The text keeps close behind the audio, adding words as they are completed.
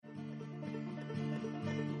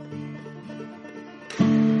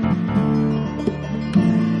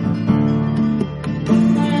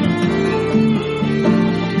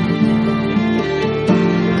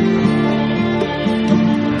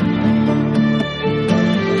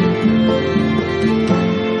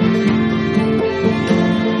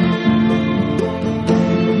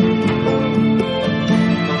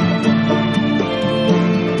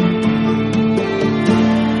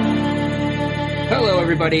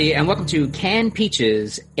everybody, and welcome to Canned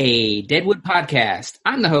Peaches, a Deadwood podcast.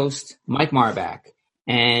 I'm the host, Mike Marbach,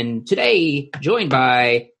 and today joined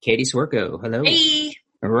by Katie Swerko. Hello. Hey.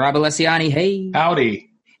 Rob Alessiani. Hey.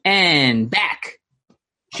 Howdy. And back,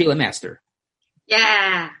 Sheila Master.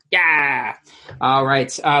 Yeah. Yeah. All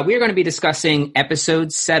right. We are going to be discussing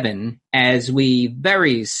episode 7 as we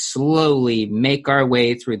very slowly make our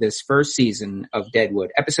way through this first season of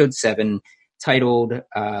Deadwood. Episode 7, titled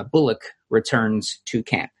Bullock Returns to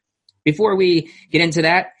Camp. Before we get into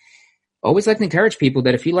that, I always like to encourage people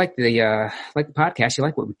that if you like the podcast, you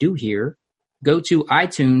like what we do here, go to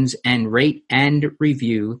iTunes and rate and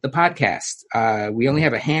review the podcast. We only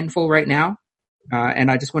have a handful right now, and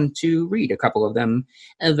I just wanted to read a couple of them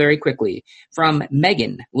very quickly. From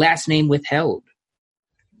Megan, last name withheld.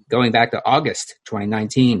 Going back to August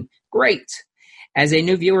 2019. Great. As a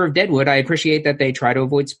new viewer of Deadwood, I appreciate that they try to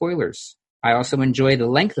avoid spoilers. I also enjoy the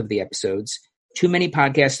length of the episodes. Too many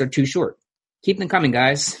podcasts are too short. Keep them coming,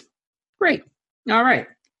 guys. Great. All right.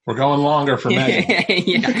 We're going longer for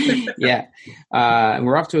Megan. Yeah.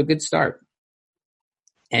 We're off to a good start.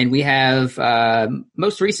 And we have,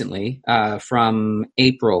 most recently, from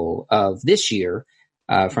April of this year,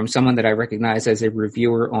 from someone that I recognize as a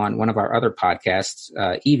reviewer on one of our other podcasts,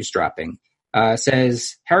 Eavesdropping,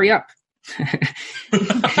 says, hurry up.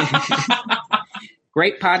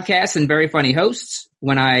 Great podcast and very funny hosts.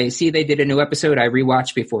 When I see they did a new episode, I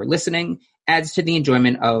rewatch before listening. Adds to the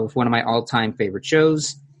enjoyment of one of my all-time favorite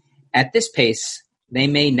shows. At this pace, they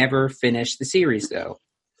may never finish the series, though.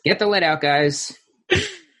 Get the let out, guys.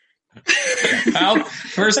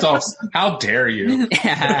 First off, how dare you?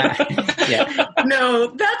 Yeah. No,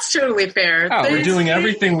 that's totally fair. Oh, we're doing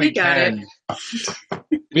everything we can.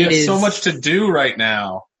 We have so much to do right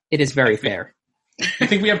now. It is very fair. You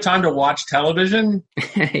think we have time to watch television?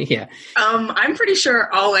 Yeah. I'm pretty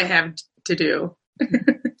sure all I have to do.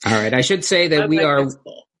 All right. I should say that we are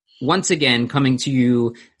once again coming to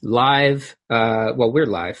you live. We're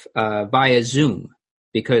live via Zoom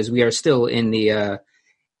because we are still in the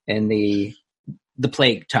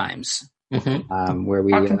plague times, where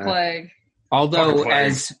we fucking plague. Although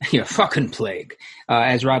fucking plague,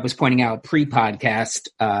 as Rob was pointing out pre-podcast,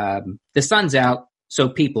 the sun's out, so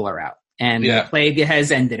people are out. And the plague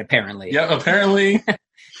has ended, apparently. Yeah, apparently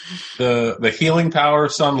the healing power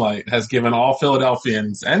of sunlight has given all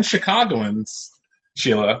Philadelphians and Chicagoans,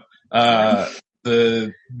 Sheila,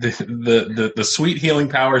 the sweet healing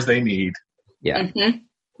powers they need. Yeah.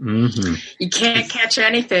 Mm-hmm. Mm-hmm. You can't catch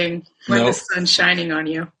anything when the sun's shining on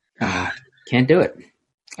you. Can't do it.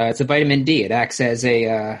 It's a vitamin D. It acts as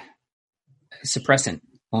a suppressant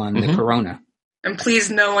on the corona. And please,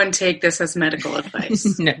 no one take this as medical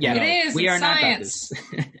advice. No, it is. We are science. not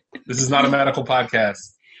doctors. This is not a medical podcast.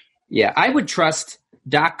 Yeah, I would trust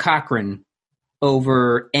Doc Cochran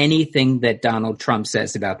over anything that Donald Trump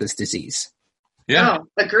says about this disease. Yeah. Oh,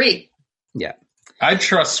 agree. Yeah. I'd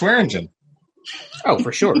trust Swearingen. Oh,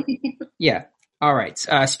 for sure. Yeah. All right.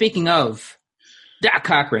 Speaking of Doc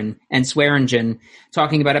Cochran and Swearingen,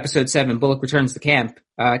 talking about episode 7, Bullock Returns to Camp,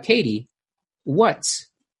 Katie, what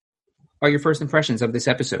are your first impressions of this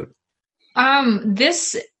episode?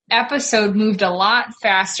 This episode moved a lot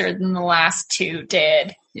faster than the last two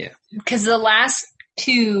did. Yeah. Because the last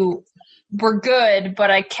two were good,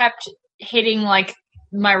 but I kept hitting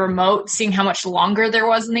my remote, seeing how much longer there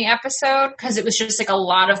was in the episode, because it was just a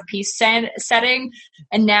lot of piece setting.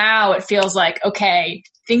 And now it feels like, okay,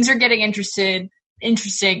 things are getting interesting,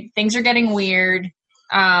 things are getting weird.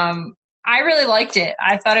 I really liked it.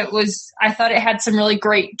 I thought it had some really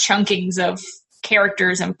great chunkings of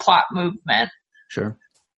characters and plot movement. Sure.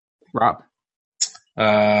 Rob.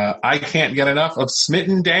 I can't get enough of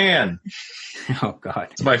Smitten Dan. Oh, God.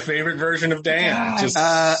 It's my favorite version of Dan. Just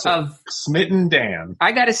of Smitten Dan.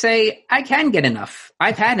 I got to say, I can get enough.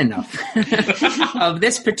 I've had enough of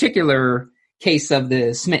this particular case of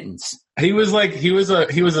the Smittens. He was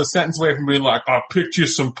a sentence away from being like, I'll pick you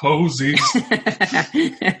some posies.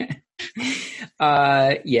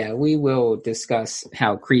 We will discuss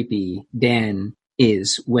how creepy Dan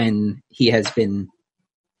is when he has been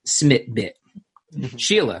smit bit.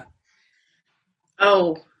 Sheila.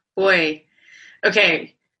 Oh, boy.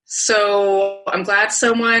 Okay, so I'm glad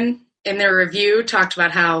someone in their review talked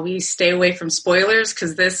about how we stay away from spoilers,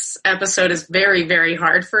 because this episode is very, very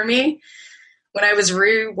hard for me. When I was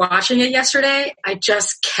re-watching it yesterday, I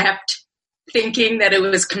just kept thinking that it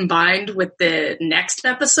was combined with the next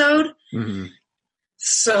episode. Mm-hmm.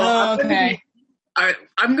 So okay.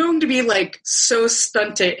 I'm going to be so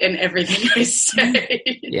stunted in everything I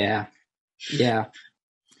say. Yeah.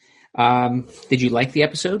 Did you like the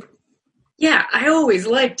episode? Yeah, I always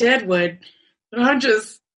liked Deadwood.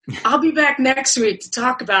 I'll be back next week to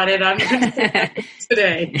talk about it. I'm going to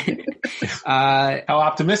today. How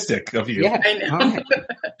optimistic of you. I know.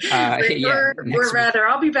 Or rather,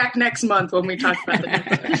 I'll be back next month when we talk about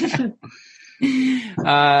it.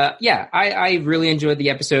 I really enjoyed the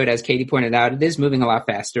episode. As Katie pointed out, it is moving a lot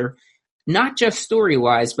faster. Not just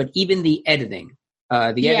story-wise, but even the editing.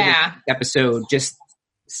 Editing episode, just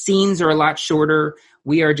scenes are a lot shorter.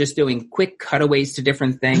 We are just doing quick cutaways to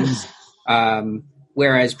different things.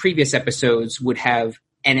 Whereas previous episodes would have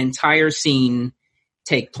an entire scene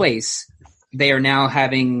take place, they are now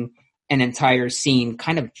having an entire scene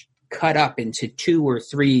kind of cut up into 2 or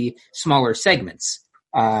 3 smaller segments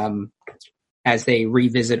as they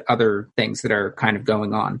revisit other things that are kind of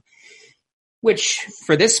going on. Which,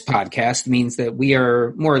 for this podcast, means that we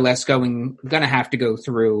are more or less going to have to go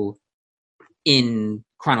through in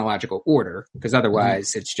chronological order, because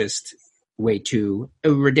otherwise it's just way too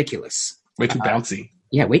ridiculous. Way too bouncy.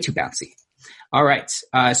 Yeah, way too bouncy. All right.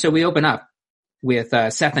 So we open up with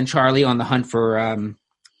Seth and Charlie on the hunt for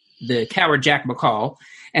the coward Jack McCall,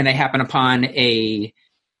 and they happen upon a,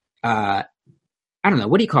 I don't know,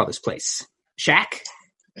 what do you call this place? Shack?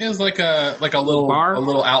 It was like a little bar? A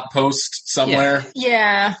little outpost somewhere.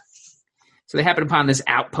 Yeah. So they happen upon this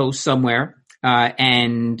outpost somewhere,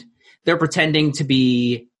 and they're pretending to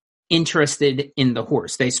be interested in the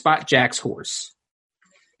horse. They spot Jack's horse.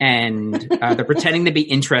 And they're pretending to be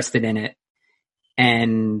interested in it.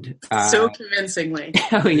 And so convincingly.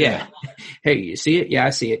 Oh, yeah. Hey, you see it? Yeah, I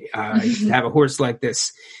see it. I used to have a horse like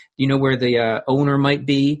this. Do you know where the owner might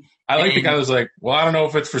be? I like the guy who's like, well, I don't know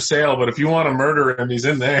if it's for sale, but if you want to murder him, he's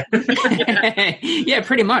in there. Yeah,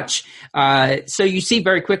 pretty much. So you see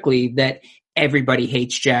very quickly that everybody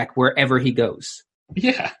hates Jack wherever he goes.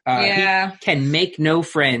 Yeah. He can make no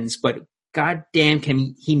friends, but goddamn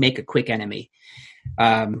can he make a quick enemy.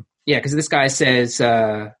 Because this guy says,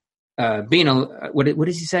 what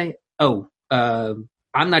does he say? I'm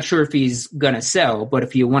not sure if he's gonna sell, but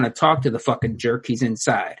if you want to talk to the fucking jerk, he's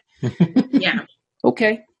inside. Yeah.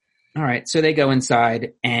 Okay. All right. So they go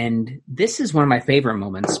inside, and this is one of my favorite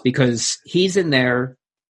moments because he's in there,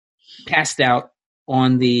 passed out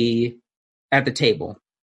at the table,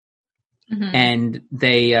 and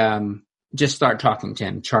they just start talking to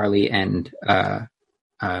him, Charlie and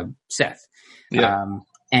Seth. Yeah.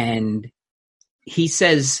 And he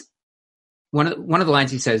says one of the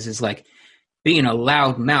lines he says is like, being a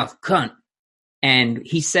loud mouth cunt. And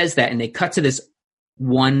he says that, and they cut to this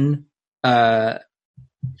one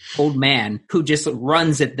old man who just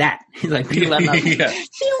runs at that. He's like, being a loud mouth. Yeah.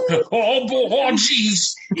 Oh,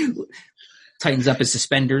 jeez. Tightens up his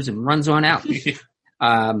suspenders and runs on out.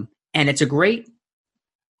 And it's a great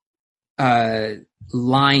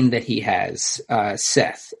line that he has,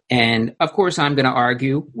 Seth. And of course, I'm going to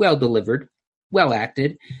argue, well delivered, well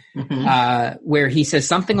acted, where he says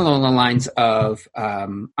something along the lines of,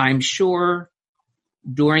 I'm sure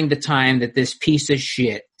during the time that this piece of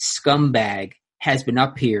shit scumbag has been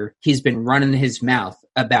up here, he's been running his mouth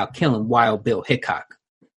about killing Wild Bill Hickok.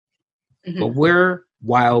 But we're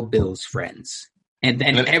Wild Bill's friends. And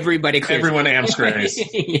then everyone amstrays.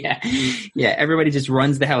 Yeah, everybody just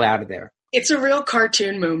runs the hell out of there. It's a real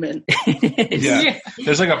cartoon moment. Yeah.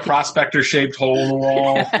 There's like a prospector-shaped hole in the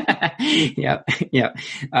wall. Yep.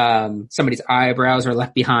 Somebody's eyebrows are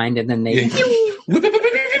left behind, and then they...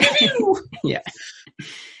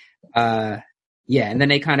 and then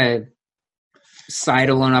they kind of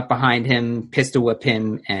sidle on up behind him, pistol whip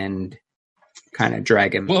him, and kind of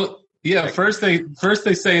drag him. Well, yeah, first they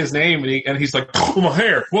say his name, and he's like, oh, my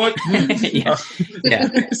hair, what? Yeah.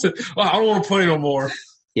 He said, I don't want to play no more.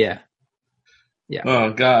 Yeah.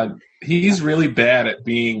 Oh God, he's really bad at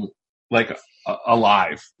being like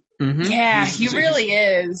alive. Yeah, he really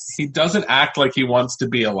is. He doesn't act like he wants to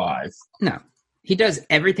be alive. No, he does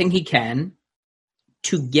everything he can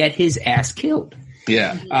to get his ass killed.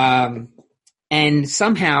 Yeah. And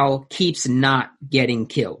somehow keeps not getting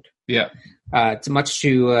killed. Yeah. It's much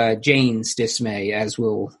to Jane's dismay, as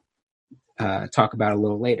we'll talk about a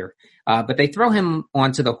little later. But they throw him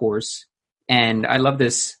onto the horse, and I love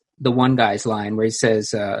the one guy's line where he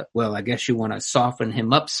says, well, I guess you want to soften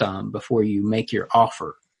him up some before you make your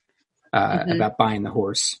offer about buying the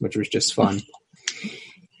horse, which was just fun.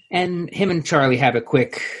 And him and Charlie have a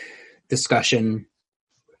quick discussion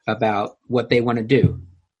about what they want to do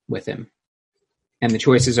with him. And the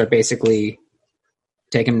choices are basically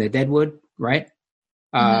take him to Deadwood, right?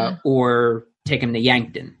 Or take him to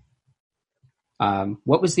Yankton.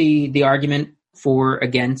 What was the argument for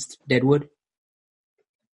against Deadwood?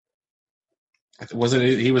 Wasn't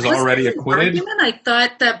it? He was already acquitted. I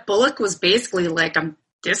thought that Bullock was basically like, I'm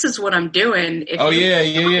this is what I'm doing. If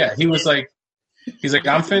yeah. He was like,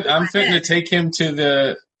 I'm fit to take him to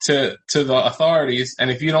the authorities,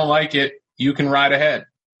 and if you don't like it, you can ride ahead.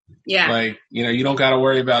 Yeah. Like, you don't got to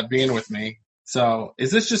worry about being with me. So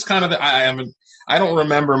is this just kind of I don't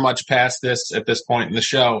remember much past this at this point in the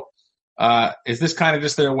show. Is this kind of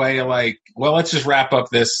just their way of like, well, let's just wrap up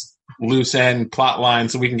this loose end plot line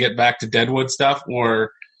so we can get back to Deadwood stuff,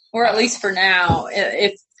 or at least for now,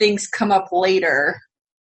 if things come up later.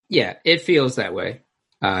 Yeah, it feels that way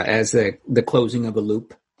as the closing of a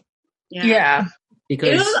loop. Yeah.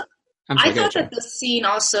 Because I thought that the scene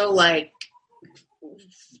also, like,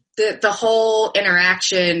 the whole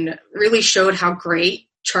interaction really showed how great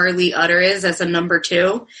Charlie Utter is as a number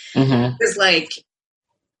 2. Mm-hmm. Because, like,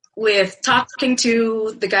 with talking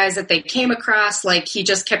to the guys that they came across, like, he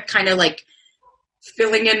just kept kind of, like,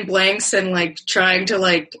 filling in blanks and, like, trying to,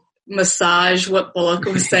 like, massage what Bullock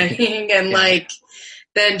was saying. And, like,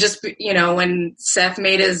 then just, when Seth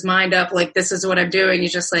made his mind up, like, this is what I'm doing,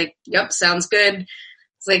 he's just like, yep, sounds good.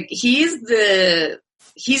 It's like, he's the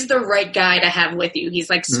right guy to have with you. He's,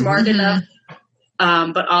 like, smart enough,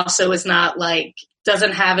 but also is not, like,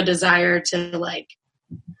 doesn't have a desire to, like,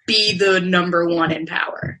 be the number 1 in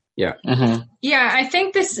power. Yeah. Mm-hmm. Yeah, I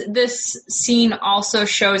think this scene also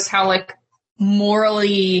shows how, like,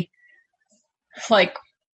 morally, like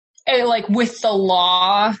with the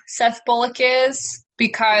law Seth Bullock is,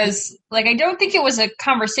 because, like, I don't think it was a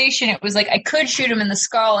conversation. It was like, I could shoot him in the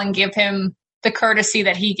skull and give him the courtesy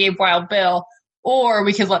that he gave Wild Bill, or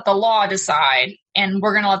we could let the law decide, and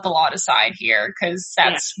we're going to let the law decide here because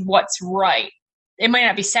that's what's right. It might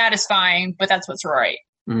not be satisfying, but that's what's right.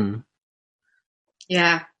 Mm.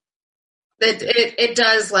 Yeah. It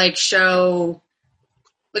does, like, show,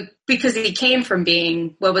 like, because he came from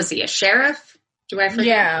being, what was he, a sheriff? Do I forget?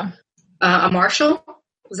 Yeah. A marshal?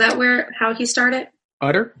 Was that how he started?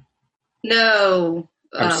 Utter? No.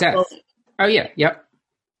 Seth. Oh, yeah. Yep.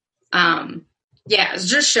 Yeah, it's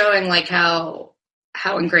just showing, like, how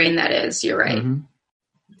ingrained that is. You're right. Mm-hmm.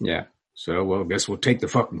 Yeah. So, well, I guess we'll take the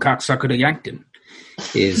fucking cocksucker to Yankton,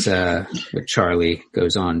 is what Charlie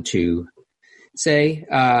goes on to say.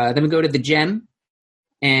 Then we go to the gem,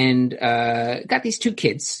 and got these 2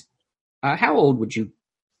 kids. How old would you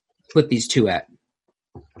put these 2 at?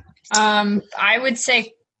 I would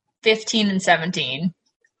say 15 and 17.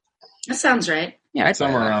 That sounds right. Yeah, I'd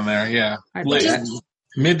somewhere around there. Yeah,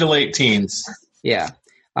 mid to late teens. Yeah.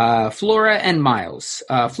 Flora and Miles.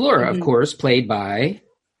 Flora, of course, played by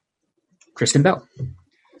Kristen Bell.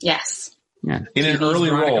 Yes. Yeah. In an early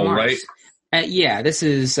Veronica role, Mars. right? Yeah, this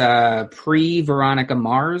is pre-Veronica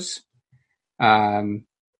Mars.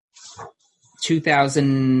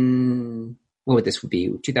 2000. What would this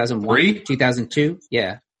be? 2001? 2002?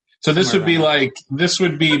 Yeah. So this would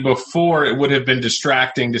be before it would have been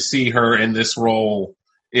distracting to see her in this role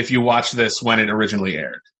if you watch this when it originally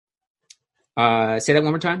aired. Say that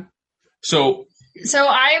one more time. So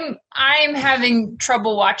I'm having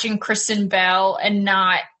trouble watching Kristen Bell and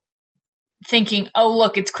not thinking, oh,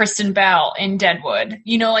 look, it's Kristen Bell in Deadwood.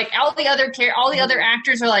 Like all the other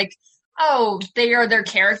actors are like, oh, they are their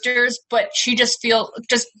characters, but she just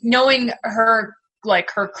knowing her,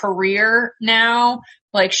 like, her career now,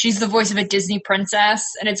 like, she's the voice of a Disney princess,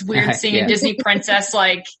 and it's weird seeing a Disney princess,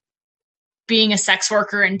 like, being a sex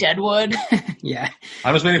worker in Deadwood. Yeah.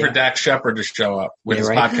 I was waiting for Dax Shepard to show up with his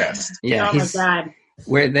podcast. Yeah. Oh, my God.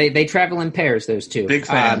 Where they travel in pairs, those 2. Big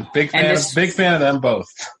fan. Big fan of them both.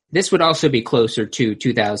 This would also be closer to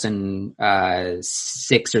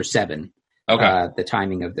 2006 or 7. Okay. The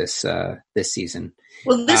timing of this season.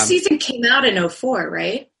 Well, this season came out in 2004,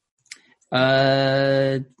 right?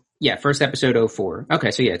 Yeah, first episode 2004.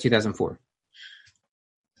 Okay, so yeah, 2004.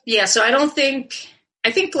 Yeah, so I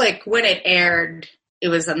think, like, when it aired, it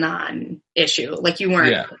was a non-issue. Like, you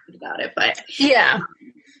weren't thinking about it, but... Yeah.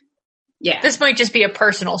 Yeah. This might just be a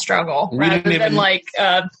personal struggle rather than, like,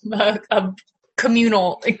 a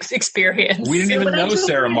communal experience. We didn't even know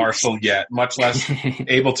Sarah Marshall yet, much less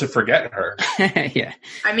able to forget her. Yeah.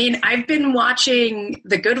 I mean, I've been watching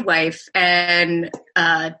The Good Wife, and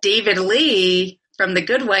David Lee from The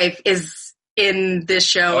Good Wife is in this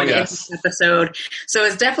show in this episode. So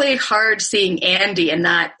it's definitely hard seeing Andy and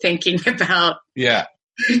not thinking about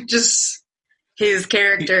just his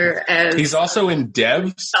character as... He's also in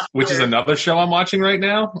Devs, which is another show I'm watching right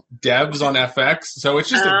now. Devs on FX. So it's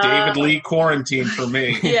just a David Lee quarantine for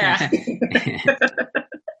me. Yeah.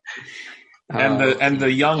 And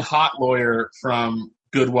the young hot lawyer from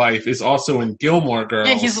Good Wife is also in Gilmore Girls.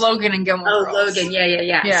 Yeah, he's Logan in Gilmore Girls. Oh, Logan.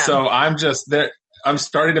 Yeah. So I'm just there. I'm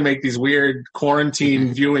starting to make these weird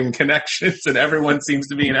quarantine viewing connections, and everyone seems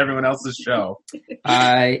to be in everyone else's show.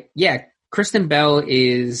 Yeah, Kristen Bell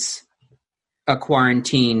is a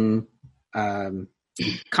quarantine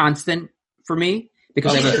constant for me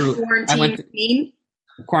because I went through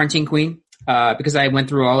Quarantine Queen. Because I went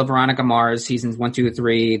through all of Veronica Mars seasons 1, 2,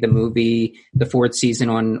 3, the movie, the 4th season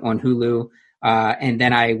on Hulu, and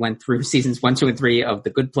then I went through seasons 1, 2, and 3 of The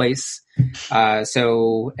Good Place. And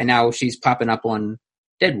now she's popping up on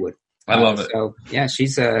Deadwood. I love it. So yeah,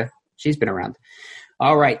 she's been around.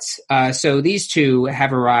 All right. So these two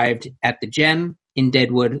have arrived at the Gem in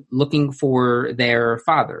Deadwood looking for their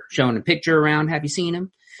father. Showing a picture around. Have you seen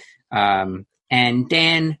him? And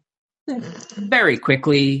Dan very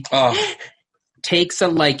quickly takes a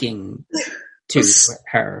liking to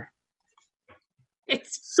her.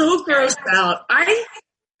 It's so grossed out. I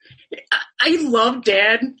love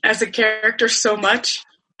Dan as a character so much,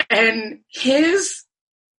 and his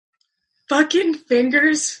fucking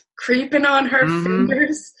fingers creeping on her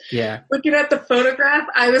fingers. Yeah. Looking at the photograph,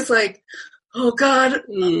 I was like, oh God,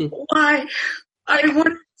 why? I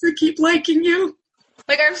want to keep liking you.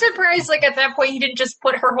 Like, I'm surprised, like, at that point, he didn't just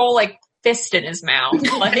put her whole, like, fist in his mouth.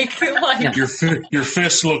 Like your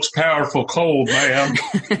fist looks powerful cold, ma'am.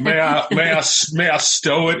 May I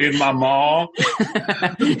stow it in my maw?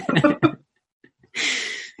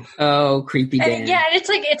 Oh, creepy Dan. And yeah, it's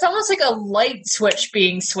like, it's almost like a light switch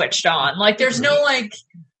being switched on. Like, there's no, like,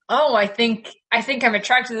 oh, I think I'm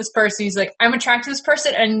attracted to this person. He's like, I'm attracted to this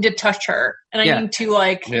person, and I need to touch her. And I need to,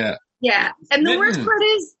 like... Yeah. And the worst part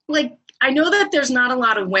is, like, I know that there's not a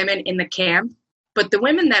lot of women in the camp, but the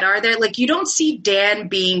women that are there, like, you don't see Dan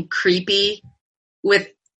being creepy with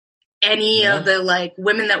any of the, like,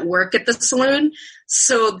 women that work at the saloon.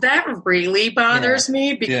 So that really bothers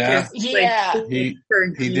me because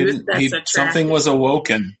something was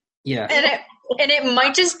awoken. Yeah. And it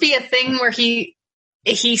might just be a thing where he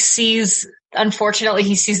sees, unfortunately,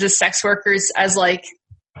 he sees the sex workers as, like,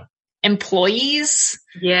 employees.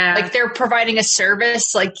 Yeah. Like, they're providing a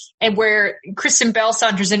service, like, and where Kristen Bell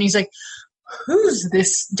saunters in, he's like, who's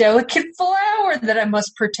this delicate flower that I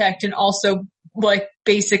must protect and also, like,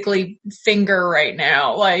 basically finger right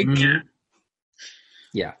now? Like,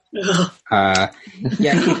 yeah. He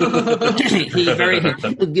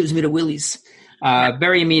gives me the willies.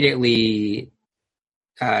 Very immediately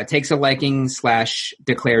takes a liking /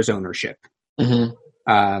 declares ownership.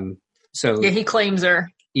 So he claims her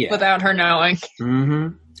without her knowing.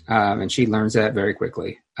 And she learns that very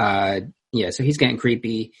quickly. So he's getting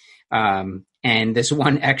creepy. And this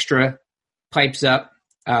one extra pipes up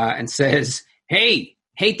and says, hey,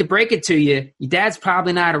 hate to break it to you, your dad's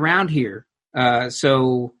probably not around here.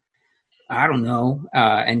 So I don't know.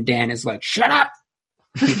 And Dan is like, shut up.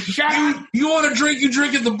 Shut up. You want a drink? You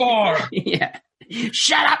drink at the bar. Yeah.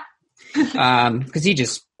 Shut up. Because he's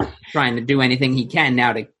just trying to do anything he can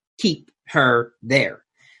now to keep her there.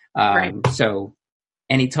 Right. So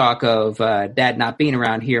any talk of dad not being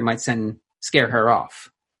around here might scare her off.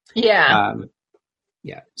 Yeah.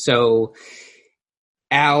 So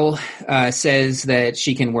Al says that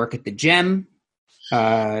she can work at the Gem.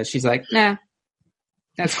 She's like, nah,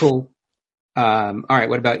 that's cool. All right,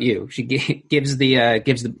 what about you? She gives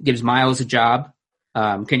Miles a job.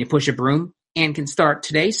 Can you push a broom? And can start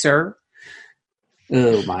today, sir.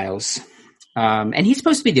 Oh, Miles. And he's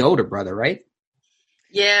supposed to be the older brother, right?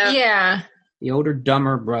 Yeah. The older,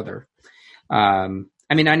 dumber brother. I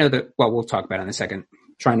mean, I know that, well, we'll talk about it in a second.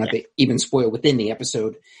 Try not to even spoil within the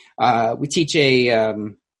episode. We teach a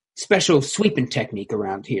special sweeping technique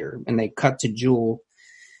around here, and they cut to Jewel,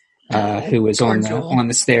 who is on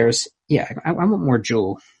the stairs. Yeah, I want more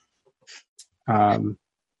Jewel. And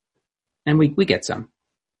we get some.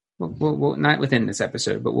 We'll not within this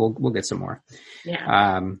episode, but we'll get some more.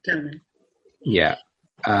 Yeah.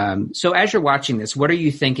 So as you're watching this, what are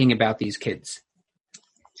you thinking about these kids?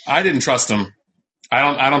 I didn't trust them.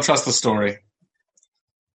 I don't trust the story.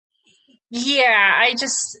 Yeah,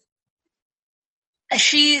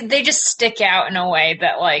 they just stick out in a way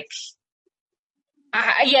that, like,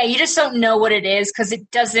 you just don't know what it is because it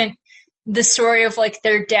doesn't. The story of, like,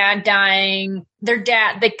 their dad dying, they're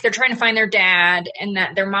trying to find their dad, and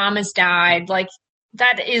that their mom has died. Like,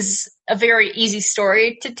 that is a very easy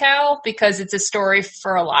story to tell because it's a story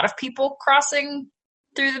for a lot of people crossing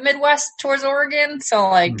through the Midwest towards Oregon. So,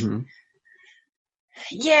 like,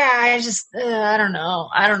 I don't know.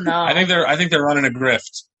 I think they're running a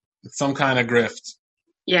grift. It's some kind of grift.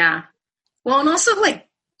 Yeah. Well, and also, like,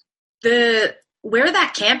 where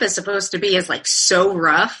that camp is supposed to be is, like, so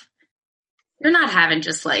rough. You're not having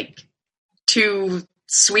just, like, two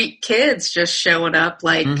sweet kids just showing up,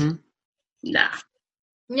 like, nah.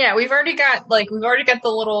 Yeah, we've already got the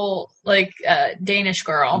little Danish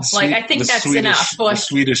girl. I think that's enough. The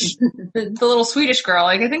Swedish, the little Swedish girl.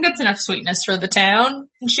 I think that's enough sweetness for the town.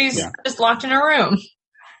 And she's just locked in her room.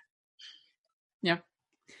 Yeah.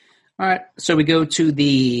 All right. So we go to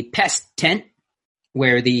the pest tent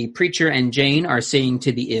where the preacher and Jane are seeing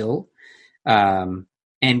to the ill. And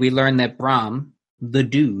we learn that Bram, the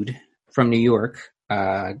dude from New York,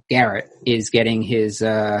 Garrett, is getting his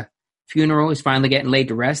funeral. He's finally getting laid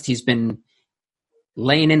to rest. He's been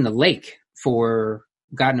laying in the lake for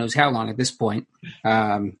God knows how long at this point.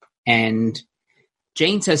 And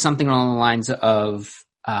Jane says something along the lines of,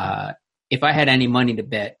 if I had any money to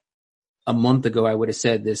bet, a month ago I would have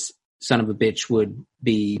said this son of a bitch would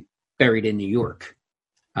be buried in New York.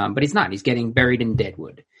 But he's not. He's getting buried in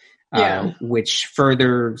Deadwood, which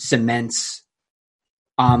further cements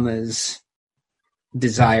Amma's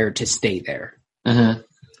desire to stay there. Mm-hmm.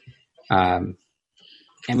 And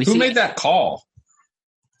we Who made that call?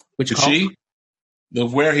 Which call? She?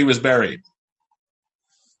 Of where he was buried.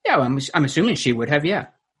 Yeah, well, I'm assuming she would have. Yeah,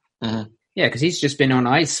 mm-hmm. Yeah, because he's just been on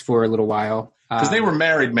ice for a little while. Because they were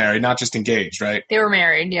married, not just engaged, right? They were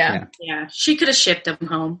married. Yeah. She could have shipped him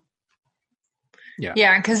home.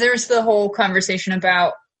 Yeah, because there's the whole conversation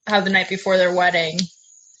about how the night before their wedding,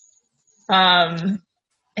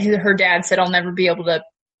 her dad said, "I'll never be able to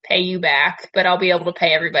pay you back, but I'll be able to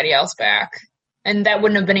pay everybody else back." And that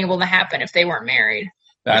wouldn't have been able to happen if they weren't married.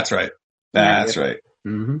 That's right. That's right.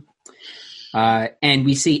 Mm-hmm. And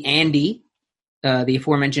we see Andy, the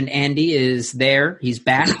aforementioned Andy, is there. He's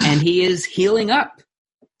back, and he is healing up.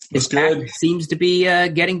 His back seems to be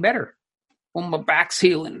getting better. Oh, my back's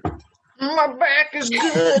healing. My back is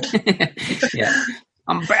good. Yeah,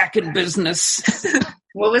 I'm back in business.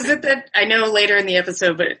 What was it that I know later in the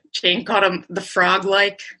episode, but Jane called him the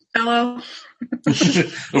frog-like fellow?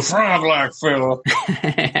 The frog-like fellow.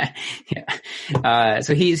 Yeah.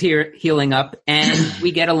 So he's here healing up, and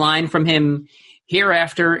we get a line from him: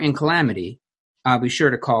 "Hereafter in calamity, I'll be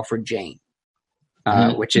sure to call for Jane,"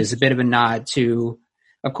 which is a bit of a nod to,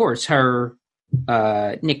 of course, her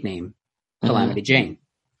nickname, Calamity Jane.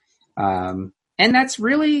 And that's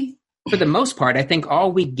really, for the most part, I think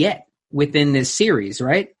all we get within this series,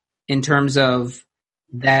 right? In terms of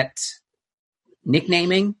that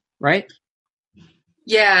nicknaming, right?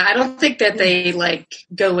 Yeah, I don't think that they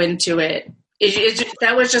go into it.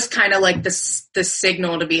 That was just kind of like the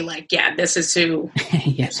signal to be like, yeah, this is who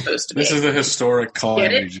you're supposed to be. This is a historic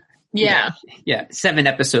Calamity. Yeah. 7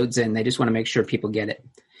 episodes in, they just want to make sure people get it.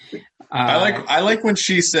 I like when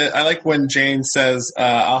she said. I like when Jane says,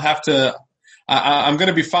 "I'll have to. I'm going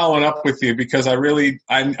to be following up with you because I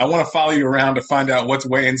want to follow you around to find out what's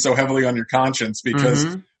weighing so heavily on your conscience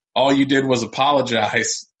because all you did was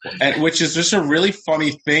apologize," which is just a really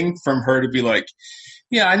funny thing from her to be like,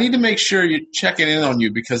 "Yeah, I need to make sure you're checking in on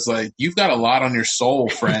you because you've got a lot on your soul,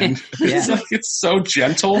 friend." It's so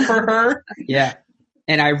gentle for her. Yeah,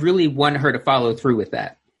 and I really want her to follow through with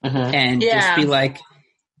that and just be like,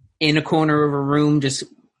 in a corner of a room, just,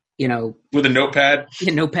 with a notepad,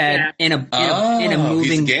 in a moving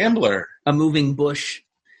he's a gambler, a moving bush,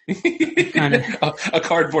 kind of a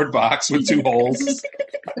cardboard box with 2 holes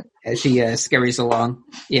as she scurries along.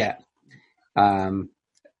 Yeah,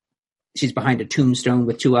 she's behind a tombstone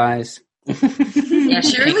with 2 eyes. Yeah,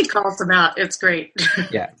 she really calls them out. It's great.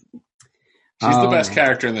 Yeah, she's the best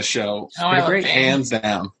character in the show. Great, hands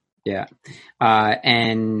down. Yeah,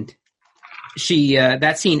 and she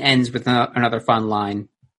that scene ends with another fun line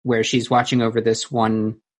where she's watching over this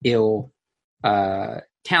one ill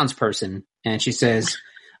townsperson, and she says,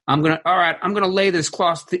 I'm gonna lay this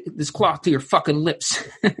cloth to your fucking lips."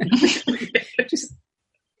 Just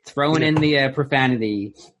throwing in the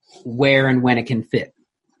profanity where and when it can fit.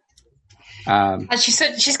 She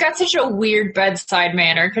said she's got such a weird bedside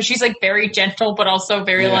manner because she's very gentle but also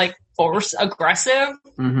very force aggressive.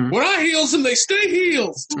 Mm-hmm. When I heals them, they stay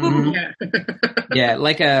heels. Mm-hmm. Yeah,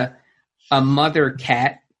 like a mother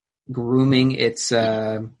cat grooming its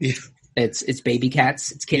baby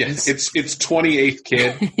cats, its kittens. Yeah, its 28th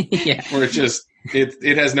kid. Yeah, where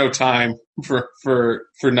it has no time for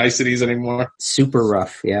niceties anymore. Super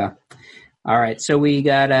rough. Yeah. All right, so we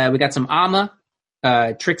got some Amma.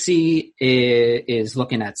 Trixie is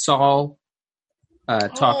looking at Saul,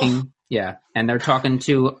 talking. Yeah, and they're having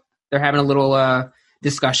a little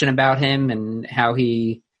discussion about him and how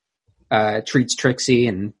he treats Trixie,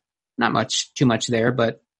 and not too much there,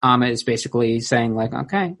 but Amma is basically saying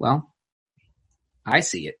okay, well, I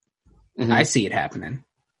see it. Mm-hmm. I see it happening.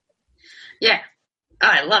 Yeah. Oh,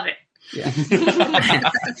 I love it.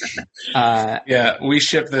 Yeah. We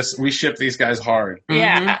ship these guys hard.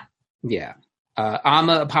 Mm-hmm. Yeah.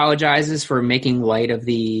 Amma apologizes for making light of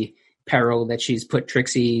the peril that she's put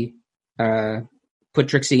Trixie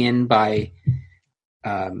in by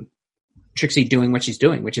Trixie doing what she's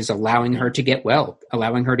doing, which is allowing her to get well,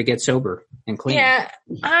 allowing her to get sober and clean. Yeah,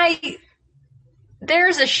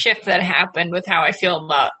 there's a shift that happened with how I feel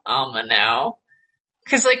about Alma now.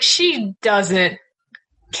 Because, like, she doesn't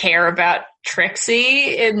care about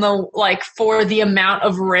Trixie for the amount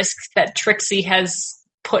of risk that Trixie has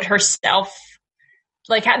put herself,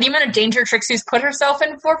 like, the amount of danger Trixie's put herself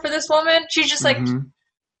in for this woman. She's just like,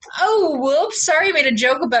 oh, whoops, sorry I made a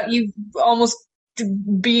joke about you almost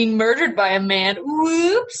being murdered by a man.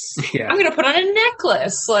 Whoops. Yeah. I'm going to put on a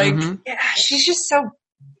necklace. Like, yeah, she's just so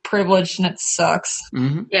privileged and it sucks.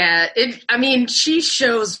 Yeah, she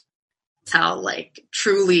shows how, like,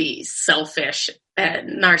 truly selfish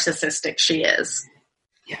and narcissistic she is.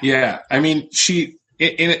 Yeah, I mean, she,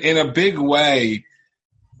 in a big way,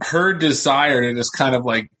 her desire to just kind of,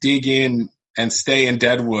 like, dig in and stay in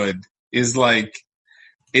Deadwood is, like,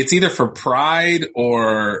 it's either for pride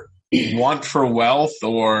or want for wealth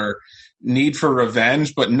or need for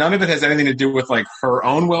revenge, but none of it has anything to do with, like, her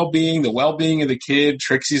own well-being, the well-being of the kid,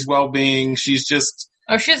 Trixie's well-being. She's just...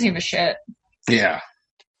 Oh, she doesn't give a shit. Yeah.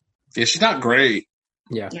 Yeah, she's not great.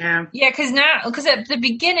 Yeah, because at the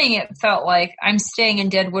beginning it felt like I'm staying in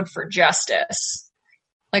Deadwood for justice.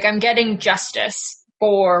 Like, I'm getting justice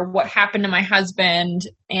for what happened to my husband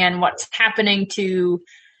and what's happening to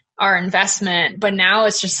our investment. But now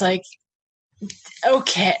it's just like,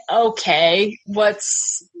 okay,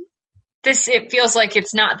 what's this? It feels like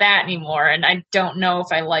it's not that anymore, and I don't know if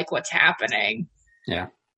I like what's happening. Yeah.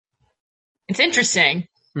 It's interesting,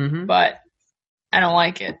 but I don't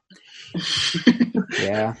like it.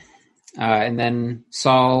 Yeah. And then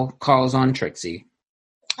Saul calls on Trixie.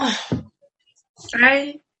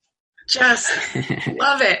 I just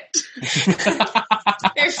love it.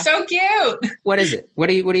 They're so cute. What is it? What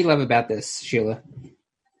do you love about this, Sheila?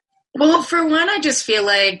 Well, for one, I just feel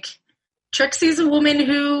like Trixie's a woman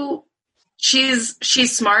who she's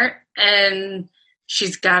smart and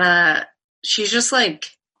she's just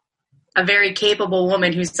like a very capable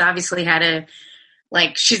woman who's obviously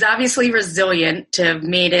she's obviously resilient to have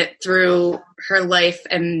made it through her life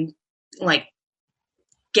and, like,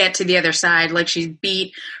 get to the other side. Like, she's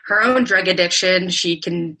beat her own drug addiction. She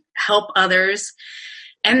can help others.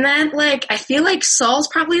 And then, like, I feel like Saul's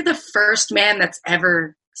probably the first man that's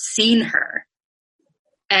ever seen her.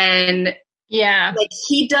 And, yeah, like,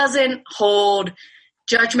 he doesn't hold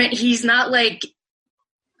judgment. He's not, like,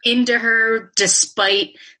 into her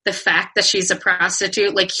despite the fact that she's a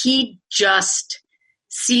prostitute. Like, he just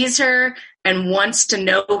sees her and wants to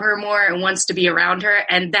know her more and wants to be around her,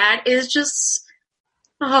 and that is just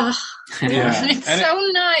it's so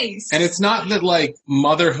nice. And it's not that, like,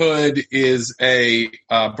 motherhood is a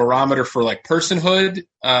barometer for, like, personhood,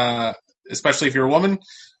 especially if you're a woman,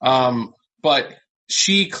 but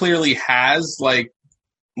she clearly has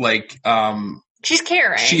she's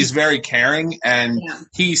caring. She's very caring, and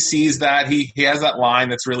he sees that. He has that line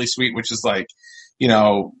that's really sweet, which is like, you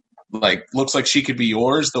know, like, looks like she could be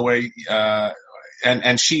yours, the way,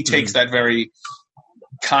 and she takes that very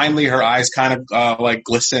kindly. Her eyes kind of like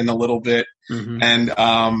glisten a little bit, and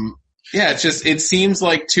it seems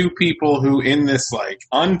like two people who, in this, like,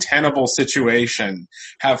 untenable situation,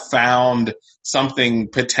 have found something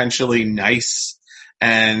potentially nice,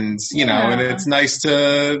 and you know, and it's nice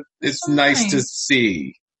to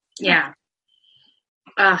see. Yeah.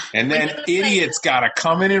 And then idiots gotta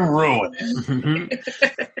come in and ruin it.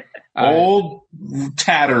 Old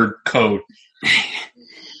tattered coat.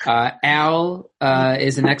 Al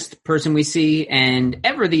is the next person we see, and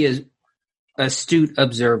ever the astute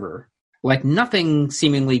observer. Like, nothing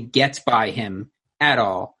seemingly gets by him at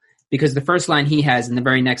all, because the first line he has in the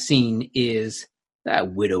very next scene is,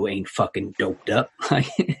 "That widow ain't fucking doped up."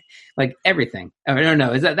 Like everything. I don't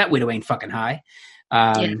know. Is that widow ain't fucking high?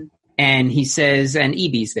 And he says, and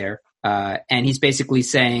EB's there, and he's basically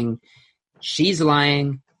saying, she's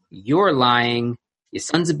lying, you're lying, you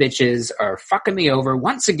sons of bitches are fucking me over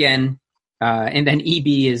once again. And then EB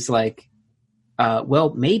is like,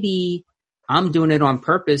 well, maybe I'm doing it on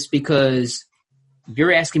purpose because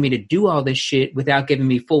you're asking me to do all this shit without giving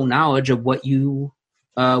me full knowledge of what you're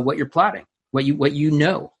plotting, what you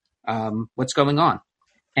know, what's going on.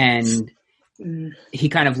 And he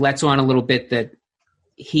kind of lets on a little bit that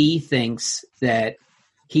he thinks that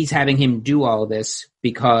he's having him do all this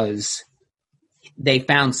because they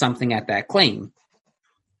found something at that claim.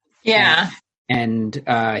 Yeah. And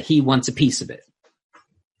he wants a piece of it.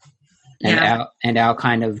 And Al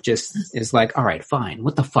kind of just is like, all right, fine.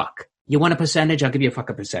 What the fuck? You want a percentage? I'll give you a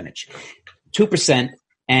fucking percentage. 2%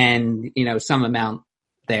 and, some amount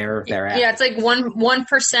thereafter. Yeah, it's like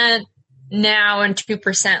 1% now and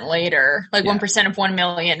 2% later. Like 1% of 1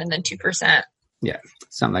 million and then 2%. Yeah,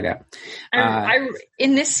 something like that. I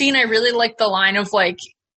in this scene, I really like the line of like,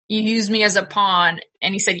 you used me as a pawn,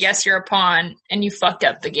 and he said, yes, you're a pawn, and you fucked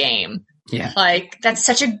up the game. Yeah. Like, that's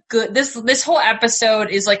such a good, this whole episode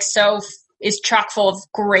is like is chock full of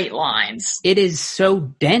great lines. It is so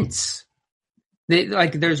dense.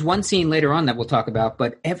 There's one scene later on that we'll talk about,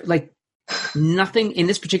 but nothing in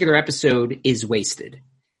this particular episode is wasted.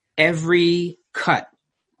 Every cut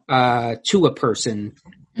to a person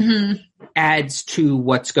adds to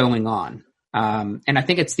what's going on. And I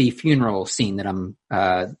think it's the funeral scene that I'm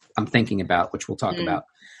thinking about, which we'll talk about.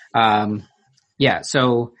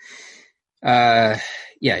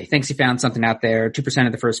 He thinks he found something out there, 2%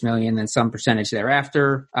 of the first million, then some percentage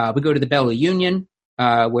thereafter. We go to the Bella Union,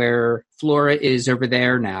 where Flora is over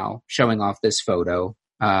there now showing off this photo,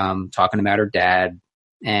 talking about her dad,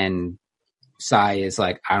 and Sai is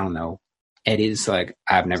like, I don't know. Eddie's like,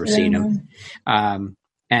 I've never seen him.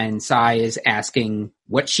 And Sai is asking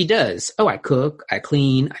what she does. Oh, I cook, I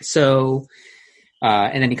clean, I sew.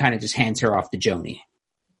 And then he kind of just hands her off to Joni.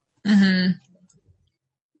 Mm-hmm.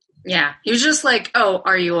 Yeah. He was just like, oh,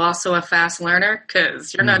 are you also a fast learner?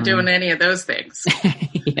 Because you're not doing any of those things.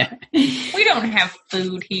 Yeah. We don't have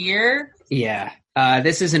food here. Yeah.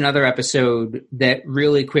 This is another episode that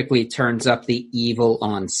really quickly turns up the evil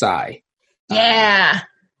on Sai. Yeah.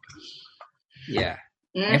 Yeah.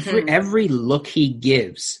 Every look he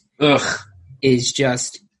gives is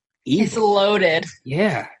just evil. It's loaded.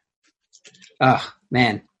 Yeah. Oh,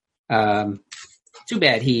 man. Too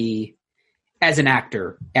bad he, as an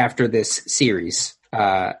actor, after this series,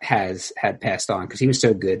 had passed on, because he was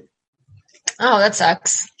so good. Oh, that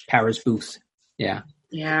sucks. Powers Booth. Yeah.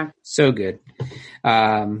 Yeah. So good.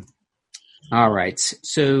 All right.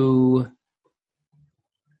 So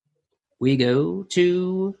we go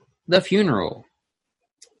to the funeral.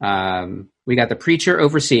 We got the preacher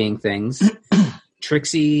overseeing things.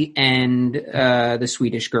 Trixie and the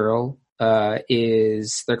Swedish girl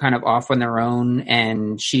they're kind of off on their own,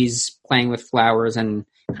 and she's playing with flowers and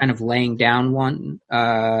kind of laying down one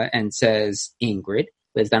and says, Ingrid,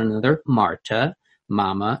 with another Marta,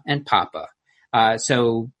 Mama, and Papa.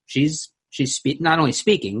 So she's not only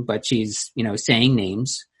speaking, but she's saying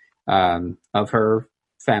names of her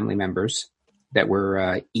family members that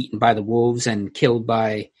were eaten by the wolves and killed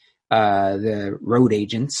by the road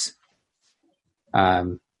agents.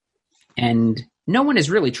 And no one is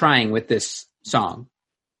really trying with this song.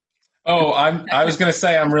 Oh, I was going to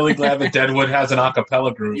say, I'm really glad that Deadwood has an a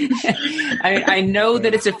cappella group. I know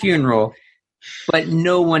that it's a funeral, but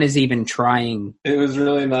no one is even trying. It was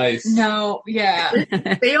really nice. No, yeah.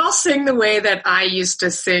 They all sing the way that I used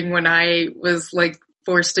to sing when I was like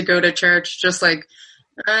forced to go to church, just like,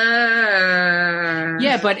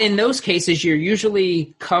 Yeah, but in those cases, you're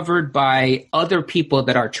usually covered by other people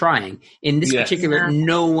that are trying. In this particular,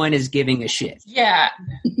 no one is giving a shit. Yeah.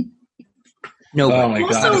 Nobody. Oh my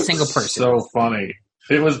God. Not a single person. So funny.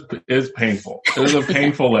 It was painful. It was a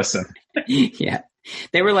painful listen. Yeah.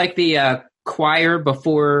 They were like the choir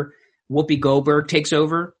before Whoopi Goldberg takes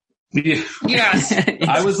over. Yeah. Yes.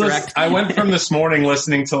 I went from this morning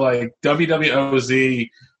listening to like WWOZ,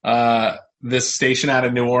 this station out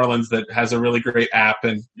of New Orleans that has a really great app,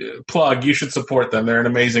 and plug, you should support them. They're an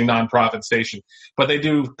amazing nonprofit station, but they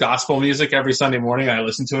do gospel music every Sunday morning. I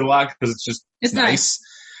listen to it a lot because it's nice.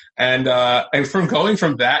 And from going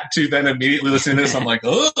from that to then immediately listening to this, I'm like,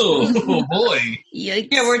 oh boy. Yeah,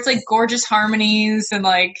 where it's like gorgeous harmonies and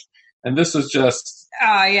like. And this was just.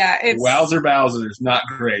 It's Wowzer Bowser's not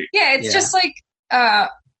great. Yeah, it's just like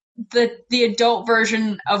the adult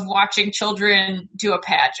version of watching children do a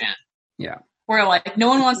pageant. Yeah. Where like no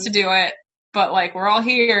one wants to do it, but like we're all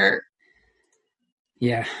here.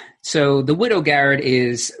 Yeah. So the Widow Garrett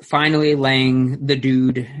is finally laying the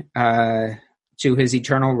dude to his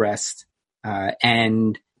eternal rest.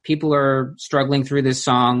 And people are struggling through this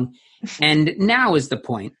song. And now is the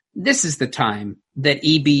point. This is the time that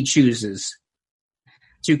EB chooses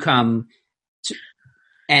to come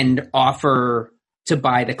and offer to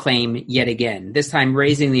buy the claim yet again. This time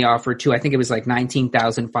raising the offer to, I think it was like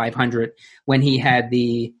 $19,500 when he had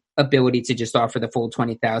the ability to just offer the full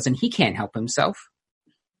 $20,000. He can't help himself.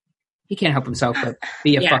 He can't help himself but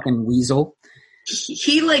be a fucking weasel.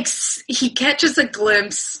 He catches a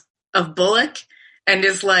glimpse of Bullock and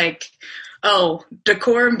is like, oh,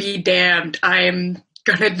 decorum be damned. I'm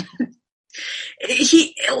gonna.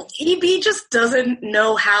 EB just doesn't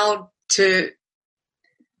know how to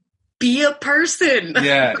be a person.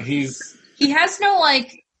 Yeah, he has no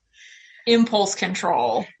like impulse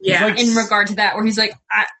control. Yeah. He's like, In regard to that, where he's like,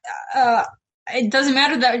 it doesn't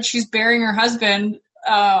matter that she's burying her husband.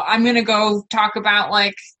 I'm going to go talk about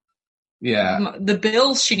like the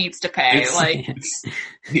bills she needs to pay.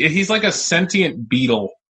 He's like a sentient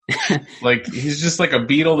beetle. Like he's just like a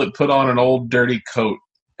beetle that put on an old dirty coat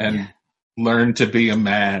and learned to be a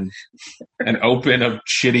man and open a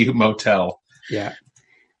shitty motel. Yeah.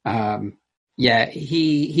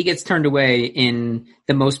 He gets turned away in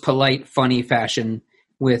the most polite, funny fashion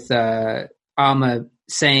with Alma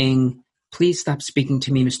saying, "Please stop speaking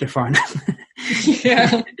to me, Mr. Farnham."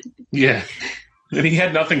 Yeah. And he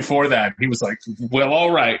had nothing for that. He was like, well,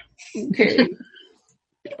 all right. Okay.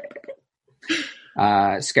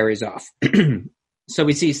 Scurries off. So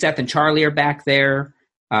we see Seth and Charlie are back there.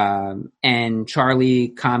 And Charlie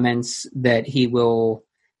comments that he will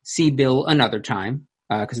see Bill another time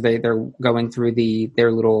because they're going through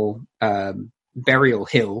their little burial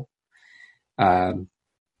hill. And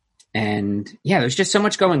there's just so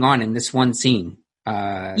much going on in this one scene.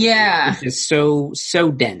 It's just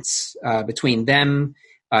so dense between them.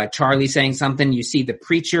 Charlie saying something, you see the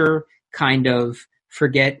preacher kind of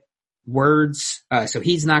forget words, so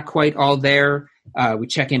he's not quite all there. We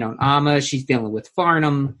check in on Alma, she's dealing with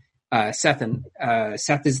Farnham. Seth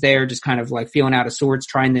is there, just kind of like feeling out of sorts,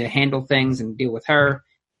 trying to handle things and deal with her.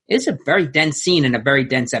 It's a very dense scene and a very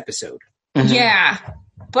dense episode. Mm-hmm. Yeah,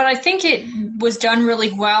 but I think it was done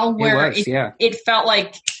really well. Where it felt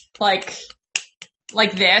like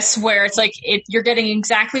this, where it's like you're getting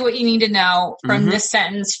exactly what you need to know from this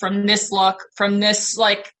sentence, from this look, from this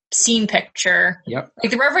like scene picture. Yep.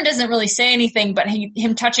 Like the Reverend doesn't really say anything, but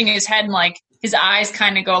him touching his head and like his eyes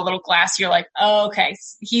kind of go a little glassy. You're like, oh, okay,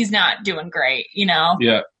 he's not doing great, you know?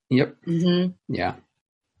 Yeah. Yep. Mm-hmm. Yeah.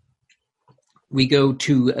 We go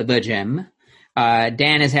to the gym.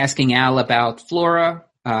 Dan is asking Al about Flora.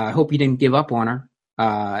 Hope you didn't give up on her.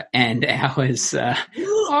 And Al is,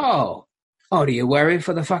 oh, do you worry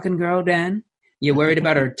for the fucking girl, Dan? You worried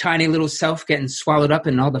about her tiny little self getting swallowed up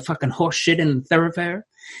in all the fucking horse shit in the thoroughfare?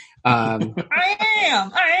 I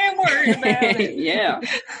am worried about it. Yeah.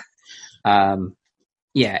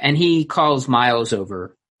 And he calls Miles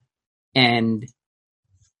over and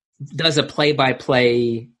does a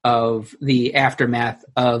play-by-play of the aftermath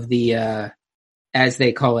of the, as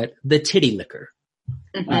they call it, the titty liquor.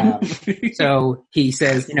 So he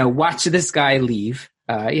says, watch this guy leave.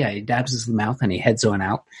 He dabs his mouth and he heads on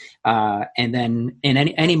out. And then in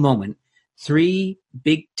any moment, 3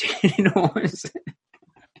 big tin horns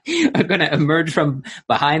are going to emerge from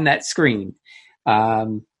behind that screen.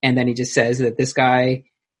 And then he just says that this guy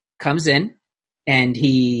comes in and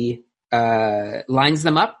he lines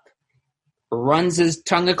them up, runs his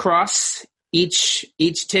tongue across each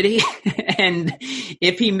titty, and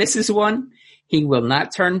if he misses one, he will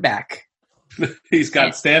not turn back. He's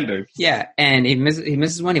got standards. Yeah, and he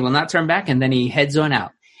misses one, he will not turn back, and then he heads on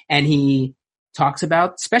out. And he talks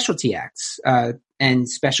about specialty acts and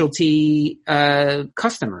specialty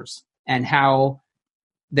customers and how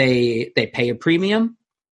they pay a premium,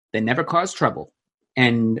 they never cause trouble,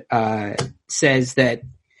 and says that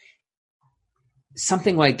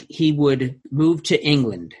something like he would move to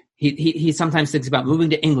England. He sometimes thinks about moving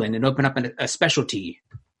to England and open up a specialty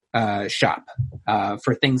shop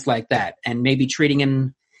for things like that, and maybe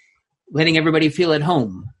letting everybody feel at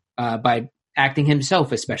home by acting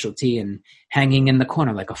himself a specialty and hanging in the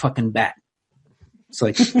corner like a fucking bat. It's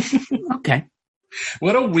like, okay.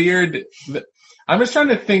 What a weird... I'm just trying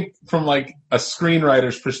to think from like a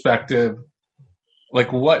screenwriter's perspective,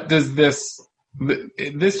 like what does this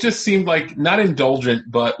just seemed like not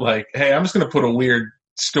indulgent, but like, hey, I'm just going to put a weird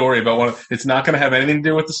story about it's not going to have anything to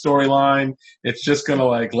do with the storyline. It's just going to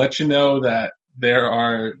like let you know that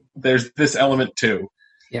there's this element too.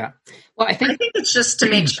 Yeah. Well, I think it's just to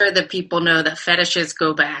make sure that people know that fetishes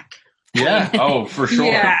go back. Yeah. Oh, for sure.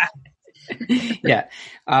 Yeah. Yeah.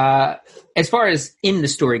 As far as in the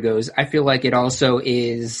story goes, I feel like it also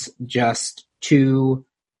is just to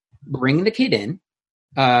bring the kid in,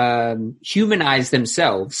 humanize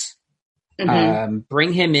themselves,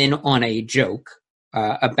 bring him in on a joke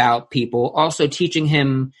about people, also teaching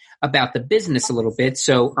him about the business a little bit.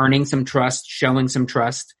 So earning some trust, showing some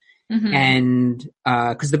trust. Mm-hmm. And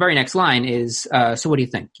because the very next line is, so what do you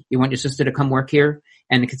think? You want your sister to come work here?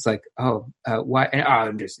 And the kid's like, why?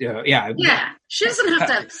 Oh, yeah. She doesn't have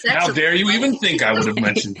to have sex. How dare you even think I would have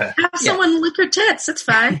mentioned that? Have someone lick her tits. It's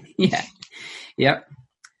fine. Yeah. Yep.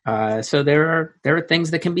 So there are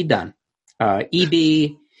things that can be done.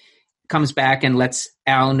 EB comes back and lets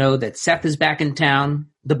Al know that Seth is back in town.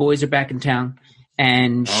 The boys are back in town.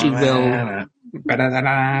 And she will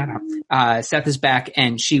Seth is back,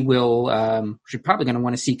 and she will. She's probably going to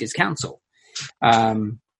want to seek his counsel,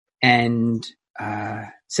 and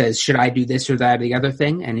says, "Should I do this or that or the other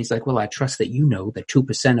thing?" And he's like, "Well, I trust that you know that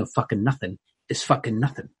 2% of fucking nothing is fucking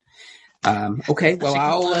nothing." Okay,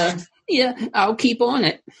 well, I'll keep on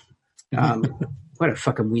it. What a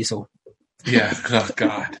fucking weasel. Yeah, oh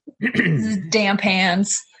God. Damp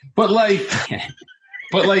hands. But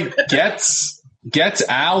gets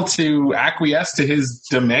Al to acquiesce to his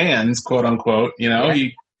demands, quote unquote. You know,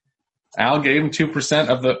 Al gave him 2%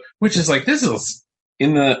 of the, which is like, this is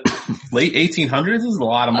in the late 1800s. This is a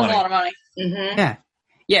lot of money. That's a lot of money. Mm-hmm.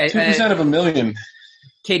 Yeah. 2% of $1 million.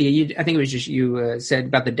 Katie, I think it was just you said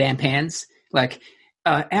about the damp hands. Like,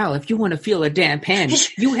 Al, if you want to feel a damp hand,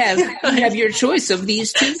 you have your choice of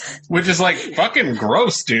these two. Which is like fucking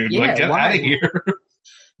gross, dude. Yeah, like, get out of here.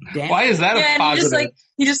 Why is that a positive? And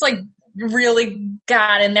he just really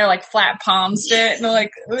got in there, like flat palms it, and they're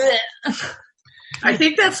like, ugh. I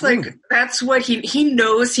think that's what he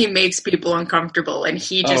knows he makes people uncomfortable, and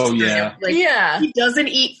he just he doesn't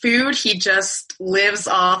eat food. He just lives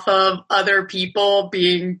off of other people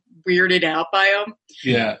being weirded out by him.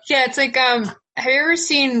 Yeah. Yeah, it's like have you ever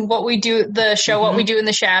seen What We Do, the show What We Do in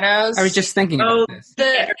the Shadows? I was just thinking about this.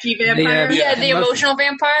 The energy vampire? The emotional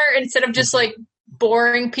vampire. Instead of just like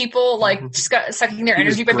boring people, like sucking their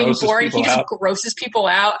energy by being boring, he just grosses people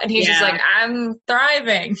out, and he's just like, I'm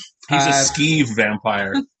thriving. He's a skeeve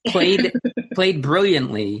vampire. Played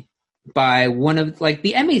brilliantly by one of, like,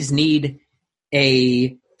 the Emmys need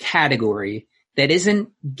a category that isn't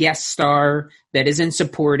guest star, that isn't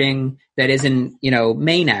supporting, that isn't,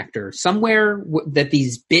 main actor. Somewhere that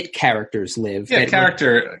these bit characters live. Yeah,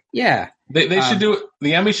 character. They should do it.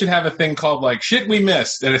 The Emmys should have a thing called, like, shit we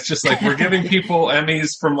missed. And it's just like, we're giving people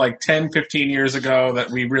Emmys from like 10, 15 years ago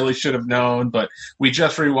that we really should have known, but we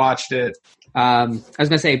just rewatched it. I was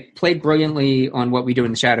going to say, played brilliantly on What We Do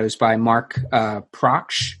in the Shadows by Mark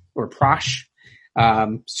Prosh.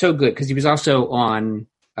 So good, because he was also on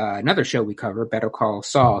another show we cover, Better Call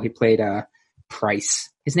Saul. He played Price.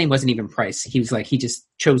 His name wasn't even Price. He was like, he just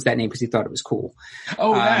chose that name because he thought it was cool.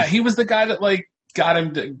 Oh, yeah. He was the guy that, like, got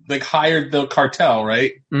him to, like, hired the cartel,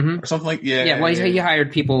 right? Mm-hmm. Or something like, he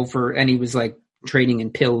hired people and he was, like, trading in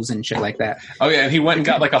pills and shit like that. Oh, yeah, and he went and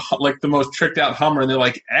got, like, the most tricked out Hummer, and they're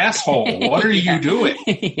like, asshole, what are you doing?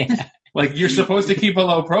 Yeah. Like, you're supposed to keep a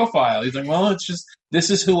low profile. He's like, well, it's just, this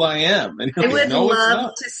is who I am. And I would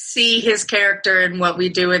love to see his character in What We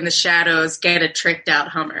Do in the Shadows get a tricked out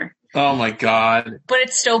Hummer. Oh, my God. But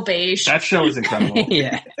it's still beige. That show is incredible.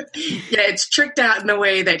 Yeah, it's tricked out in the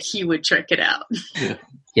way that he would trick it out.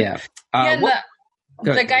 Yeah.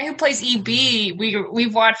 The guy who plays EB,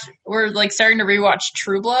 we're like starting to rewatch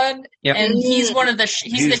True Blood, and he's one of the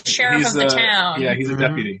he's the sheriff of the town. Yeah, he's a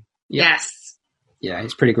deputy. Yes. Yeah,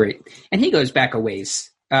 he's pretty great, and he goes back a ways.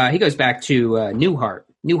 He goes back to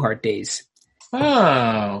Newhart days.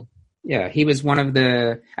 Oh, yeah, he was one of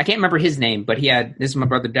the. I can't remember his name, but this is my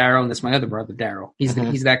brother Daryl, and this is my other brother Daryl. He's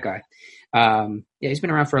that guy. He's been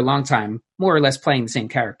around for a long time, more or less playing the same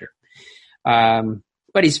character.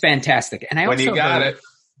 But he's fantastic. And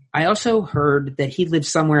I also heard that he lives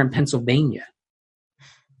somewhere in Pennsylvania.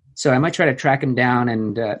 So I might try to track him down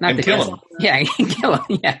and kill him. Yeah, kill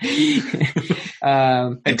him. Yeah.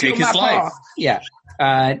 And take his life. Yeah.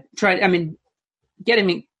 Getting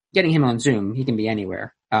him on Zoom. He can be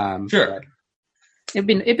anywhere. Sure.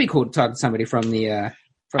 It'd be cool to talk to somebody from the.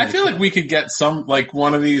 I feel like we could get some, like,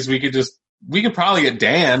 one of these. We could probably get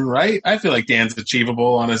Dan, right? I feel like Dan's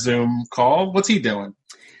achievable on a Zoom call. What's he doing?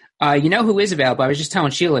 You know who is available? I was just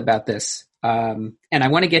telling Sheila about this. And I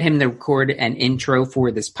want to get him to record an intro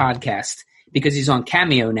for this podcast because he's on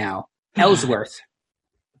Cameo now. Ellsworth.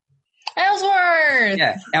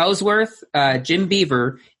 Yeah, Ellsworth. Jim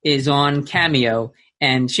Beaver is on Cameo.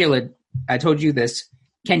 And Sheila, I told you this.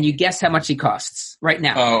 Can you guess how much he costs right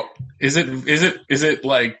now? Oh, is it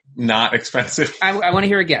like not expensive? I want to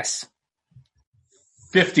hear a guess.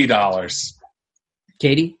 $50.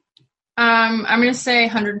 Katie? I'm going to say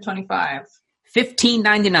 $125.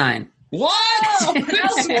 $15.99. What?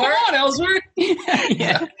 Ellsworth?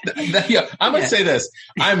 Yeah. I'm going to say this.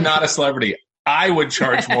 I'm not a celebrity. I would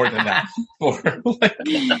charge more than that.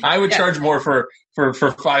 I would charge more for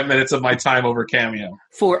 5 minutes of my time over Cameo.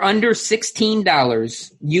 For under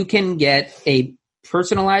 $16, you can get a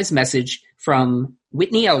personalized message from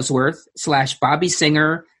Whitney Ellsworth / Bobby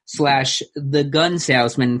Singer / the gun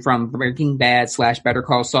salesman from Breaking Bad / Better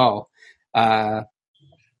Call Saul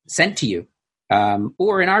sent to you.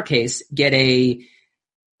 Or in our case, get an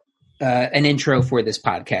intro for this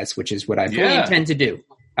podcast, which is what I fully intend to do.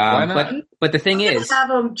 Why not? But the thing I'm is, gonna have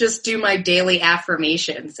them just do my daily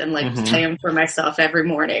affirmations and say them for myself every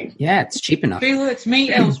morning. yeah, it's cheap enough. Sheila, it's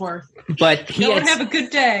me, Ellsworth. But he Go and have a good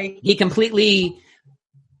day. he completely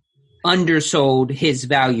undersold his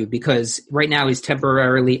value because right now he's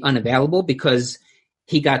temporarily unavailable because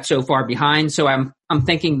he got so far behind. So I'm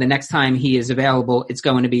thinking the next time he is available, it's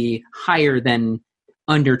going to be higher than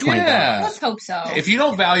under $20. Yeah. Let's hope so. If you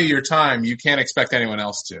don't value your time, you can't expect anyone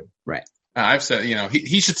else to. Right. I've said,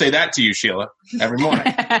 he should say that to you, Sheila, every morning.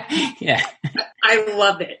 Yeah. I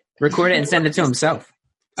love it. Record it and send it to himself.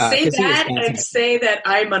 Say 'cause he is that and fantastic. say that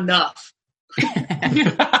I'm enough.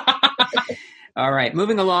 All right.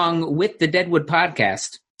 Moving along with the Deadwood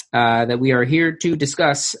podcast that we are here to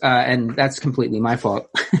discuss, and that's completely my fault.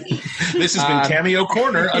 This has been Cameo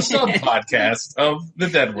Corner, a sub-podcast of the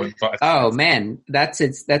Deadwood podcast. Oh, man. That's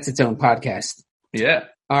its own podcast. Yeah.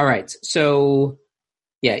 All right. So,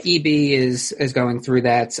 yeah, EB is going through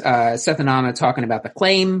that. Seth and Anna talking about the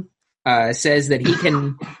claim, says that he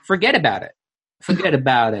can forget about it. Forget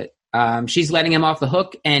about it. She's letting him off the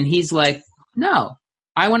hook, and he's like, no,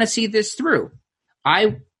 I want to see this through.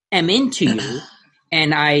 I am into you,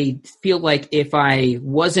 and I feel like if I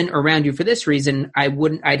wasn't around you for this reason,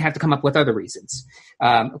 I'd have to come up with other reasons.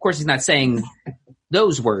 Of course, he's not saying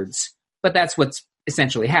those words, but that's what's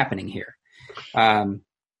essentially happening here.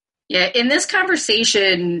 Yeah, in this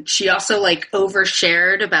conversation, she also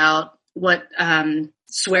overshared about what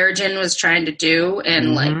Swearingen was trying to do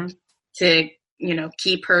and to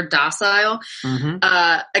keep her docile.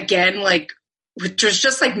 Again, which was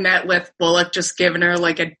just met with Bullock just giving her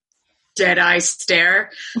a dead eye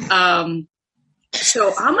stare.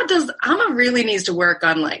 So Amma really needs to work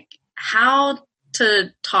on how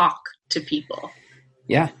to talk to people.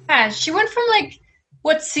 Yeah. Yeah, she went from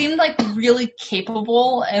what seemed really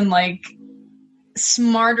capable and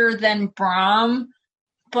smarter than Brahm,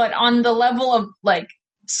 but on the level of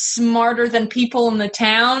smarter than people in the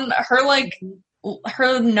town,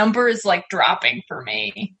 her number is dropping for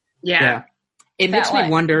me. Yeah. It makes me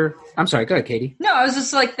wonder. I'm sorry. Go ahead, Katie. No, I was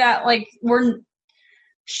just that.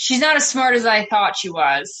 She's not as smart as I thought she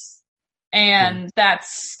was, and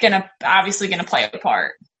that's obviously gonna play a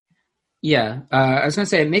part. Yeah, I was gonna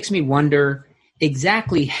say it makes me wonder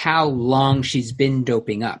exactly how long she's been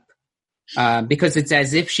doping up, because it's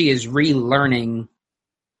as if she is relearning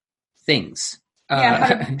things. How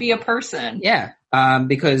to be a person. Yeah,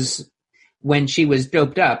 because when she was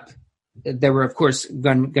doped up, there were, of course,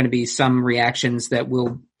 going to be some reactions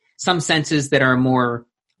some senses that are more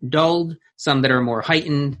dulled, some that are more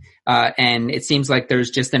heightened, and it seems like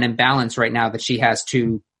there's just an imbalance right now that she has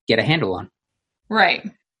to get a handle on.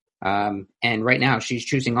 Right. And right now she's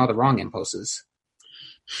choosing all the wrong impulses.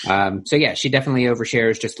 So yeah, she definitely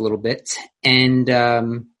overshares just a little bit. And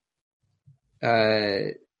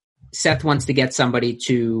Seth wants to get somebody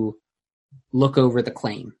to look over the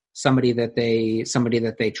claim. Somebody that they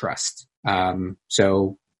trust.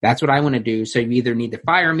 So that's what I want to do. So you either need to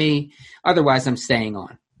fire me, otherwise I'm staying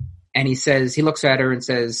on. And he looks at her and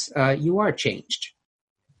says, you are changed.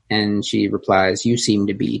 And she replies, you seem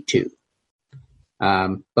to be too.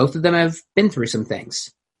 Both of them have been through some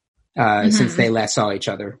things, since they last saw each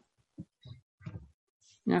other.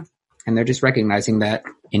 Yeah. And they're just recognizing that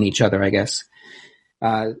in each other, I guess.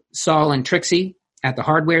 Saul and Trixie at the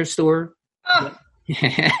hardware store. Oh.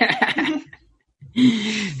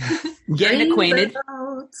 Getting acquainted.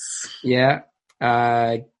 Yeah.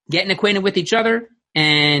 Getting acquainted with each other.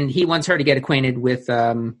 And he wants her to get acquainted with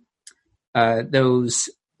those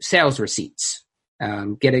sales receipts.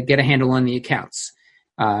 Get a handle on the accounts.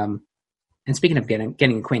 And speaking of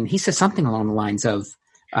getting acquainted, he says something along the lines of,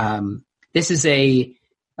 this is a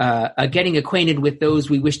getting acquainted with those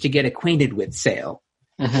we wish to get acquainted with sale.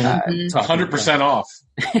 100% off.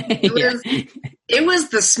 It was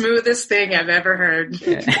the smoothest thing I've ever heard.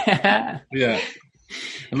 Yeah.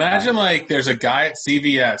 Imagine there's a guy at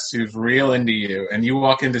CVS who's real into you, and you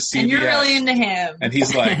walk into CVS. And you're really into him. And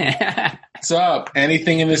he's like, what's up?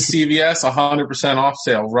 Anything in this CVS, 100% off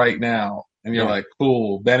sale right now. And you're like,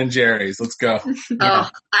 cool, Ben and Jerry's, let's go. Yeah.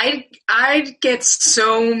 I'd get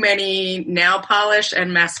so many nail polish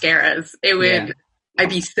and mascaras. I'd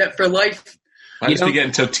be set for life. I used to get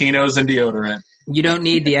Totino's and deodorant. You don't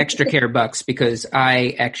need the extra care bucks because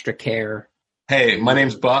I extra care. Hey, my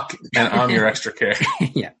name's Buck, and I'm your extra care.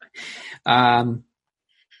 Yeah.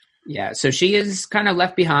 Yeah, so she is kind of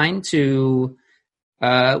left behind to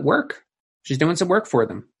work. She's doing some work for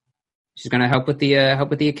them. She's going to help with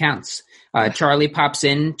the accounts. Charlie pops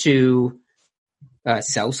in to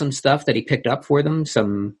sell some stuff that he picked up for them,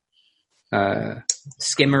 some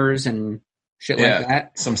skimmers and shit like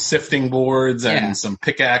that. Some sifting boards and Yeah. some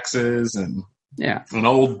pickaxes and Yeah. an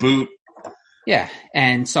old boot. Yeah.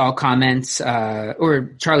 And Saul comments,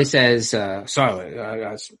 or Charlie says, sorry,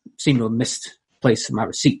 I seem to have misplaced my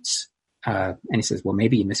receipts. And he says, well,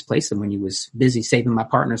 maybe you misplaced them when you was busy saving my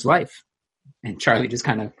partner's life. And Charlie just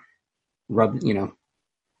kind of rubbed,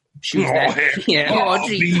 shoes that. heck. Yeah. Oh,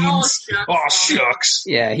 gee. beans. Oh, shucks.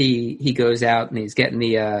 Yeah. He goes out and he's getting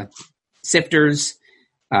the sifters.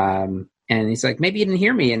 And he's like, maybe you didn't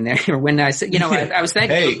hear me in there when I said, I was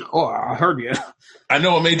thinking, Hey. oh, I heard you. I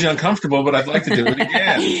know it made you uncomfortable, but I'd like to do it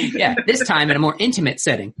again. Yeah. This time in a more intimate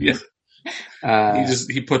setting. Yeah.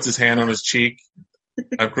 He puts his hand on his cheek.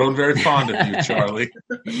 I've grown very fond of you, Charlie.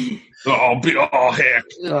 Oh, heck.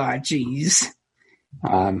 Oh, jeez.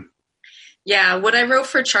 Yeah, what I wrote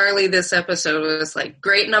for Charlie this episode was like,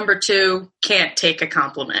 great number 2, can't take a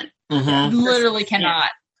compliment. Mm-hmm. Literally cannot.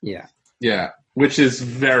 Yeah. Yeah, which is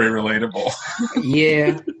very relatable.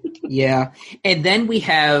 Yeah. Yeah. And then we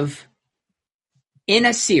have in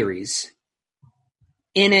a series,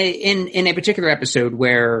 in a particular episode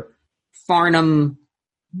where Farnham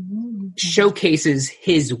showcases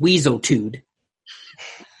his weaseltude.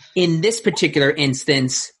 In this particular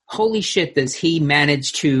instance, holy shit, does he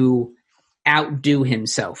manage to outdo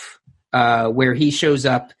himself, where he shows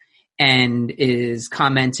up and is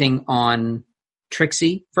commenting on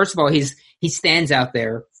Trixie. First of all, he stands out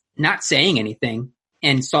there not saying anything,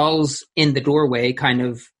 and Saul's in the doorway kind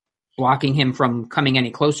of blocking him from coming any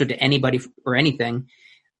closer to anybody or anything.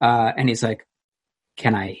 And he's like,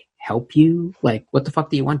 can I help you? Like, what the fuck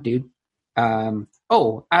do you want, dude?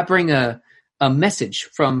 I bring a message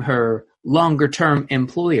from her longer term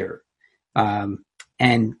employer.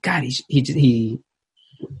 And God, he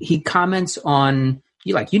comments on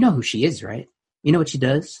you know who she is, right? You know what she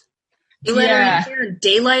does? You let her in here in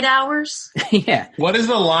daylight hours? Yeah. What is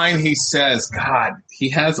the line he says? God, he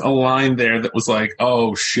has a line there that was like,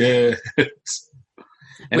 oh, shit. And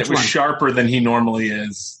Which it was one? sharper than he normally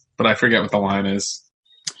is, but I forget what the line is.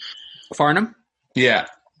 Farnham? Yeah.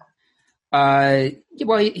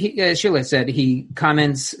 Sheila said he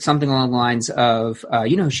comments something along the lines of,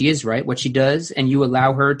 you know who she is, right? What she does, and you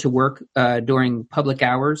allow her to work during public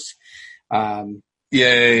hours.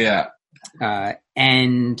 Yeah.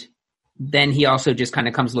 And then he also just kind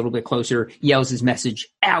of comes a little bit closer, yells his message,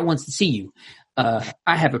 Al wants to see you. I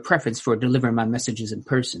have a preference for delivering my messages in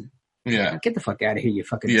person. Yeah. Get the fuck out of here, you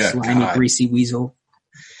fucking Yeah, slimy, God. greasy weasel.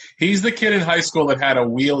 He's the kid in high school that had a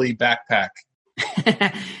wheelie backpack.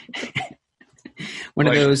 One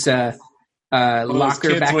of those locker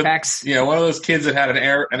kids with- backpacks. Yeah, one of those kids that had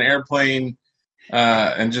an airplane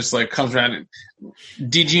and just like comes around.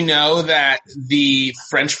 Did you know that the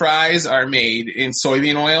French fries are made in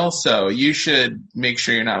soybean oil? So you should make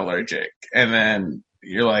sure you're not allergic. And then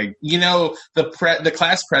you're like, the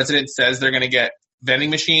class president says they're going to get vending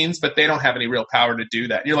machines, but they don't have any real power to do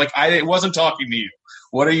that. And you're like, I wasn't talking to you.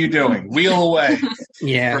 What are you doing? Wheel away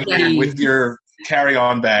Yeah. with your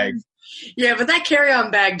carry-on bag. Yeah, but that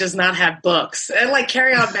carry-on bag does not have books. And like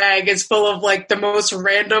carry-on bag is full of like the most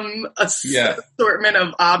random assortment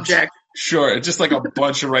of objects. Sure, just like a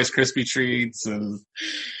bunch of Rice Krispie treats and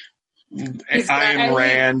Ayn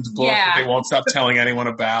Rand book that they won't stop telling anyone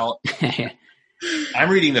about. I'm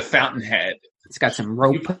reading The Fountainhead. It's got some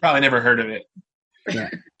rope. You've probably never heard of it. Yeah.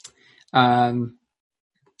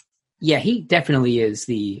 Yeah, he definitely is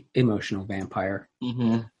the emotional vampire.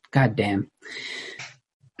 Mm-hmm. God damn.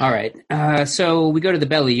 All right. So we go to the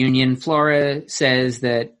Bella Union. Flora says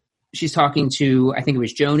that she's talking to, I think it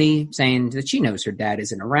was Joni, saying that she knows her dad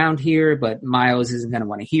isn't around here, but Miles isn't going to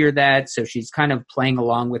want to hear that. So she's kind of playing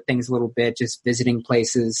along with things a little bit, just visiting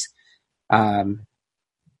places. And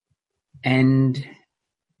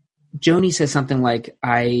Joni says something like,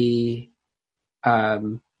 I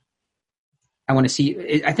want to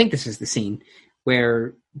see, I think this is the scene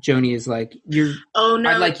where Joni is like, oh no,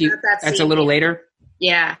 I'd like you. That's a little later.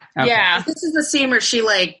 Yeah. Okay. Yeah. This is the scene where she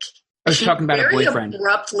like, I was talking about her boyfriend.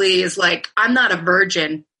 Abruptly is like, I'm not a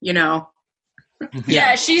virgin,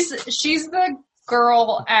 Yeah, she's the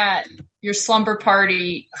girl at your slumber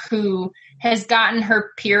party who has gotten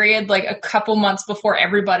her period like a couple months before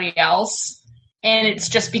everybody else, and it's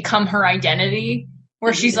just become her identity.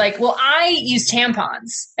 Where she's like, well, I use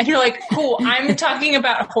tampons. And you're like, cool, I'm talking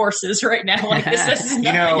about horses right now. Like this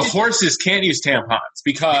is horses can't use tampons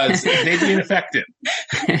because they'd be ineffective.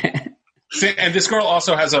 And this girl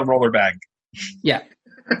also has a roller bag. Yeah.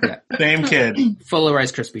 Same kid. Full of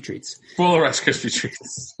Rice Krispie treats.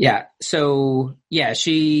 Treats. Yeah. So, yeah,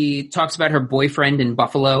 she talks about her boyfriend in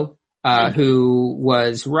Buffalo. who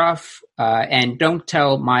was rough, and don't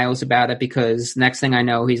tell Miles about it because next thing I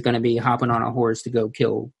know, he's going to be hopping on a horse to go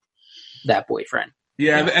kill that boyfriend.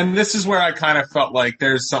 Yeah, and this is where I kind of felt like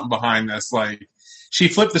there's something behind this. Like, she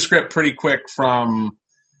flipped the script pretty quick from,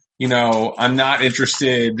 I'm not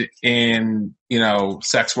interested in,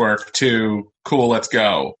 sex work to cool, let's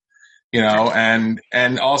go, and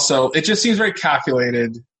also it just seems very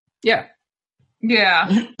calculated. Yeah.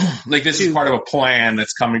 Yeah. Like this is part of a plan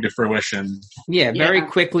that's coming to fruition. Yeah, very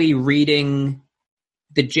quickly reading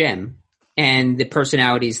the gem and the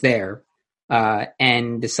personalities there,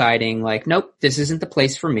 and deciding like, nope, this isn't the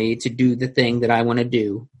place for me to do the thing that I want to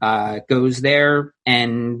do. Goes there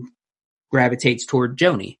and gravitates toward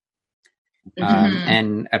Joni,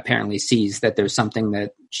 and apparently sees that there's something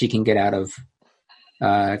that she can get out of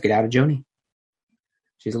Joni.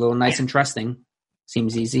 She's a little nice and trusting.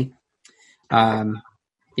 Seems easy.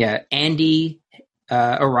 Andy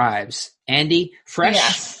arrives. Andy,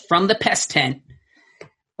 fresh from the pest tent,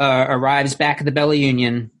 arrives back at the Bella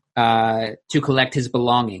Union to collect his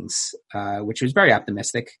belongings, which was very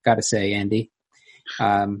optimistic, gotta say, Andy.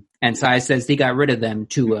 And Sai says he got rid of them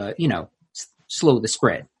to, slow the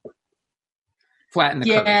spread. Flatten the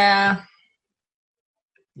curve.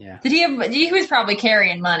 Yeah. He was probably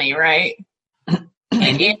carrying money, right?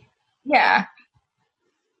 Andy? Yeah.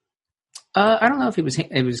 I don't know if it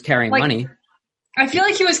was carrying money. I feel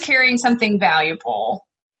like he was carrying something valuable.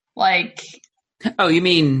 Like, oh, you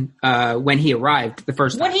mean when he arrived the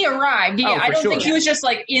first time? When he arrived, yeah. I don't think he was just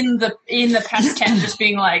like in the pest tent, just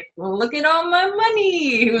being like, "Look at all my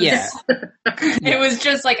money." It was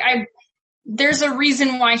just like there's a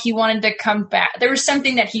reason why he wanted to come back. There was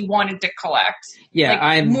something that he wanted to collect.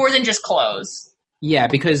 Yeah, more than just clothes. Yeah,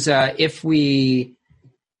 because if we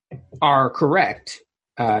are correct.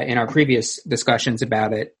 In our previous discussions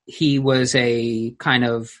about it, he was a kind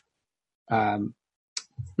of not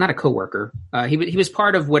a coworker. He was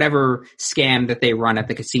part of whatever scam that they run at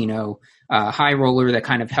the casino, high roller that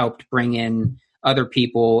kind of helped bring in other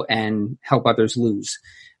people and help others lose.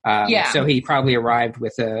 So he probably arrived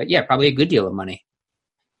with probably a good deal of money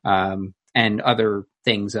and other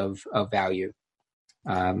things of value.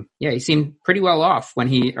 He seemed pretty well off when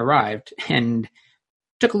he arrived and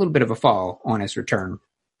took a little bit of a fall on his return.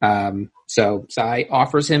 So Sai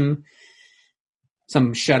offers him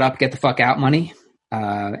some shut up, get the fuck out money.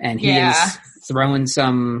 And he is throwing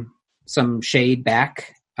some shade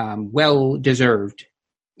back, well deserved,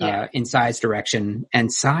 in Sai's direction.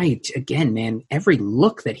 And Sai, again, man, every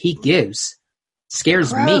look that he gives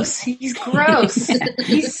scares me. He's gross.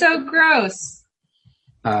 He's so gross.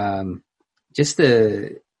 Just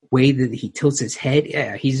the way that he tilts his head.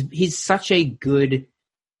 Yeah, he's such a good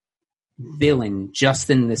villain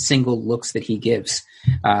just in the single looks that he gives.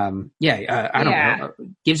 I don't know.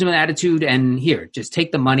 Gives him an attitude and here, just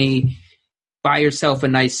take the money, buy yourself a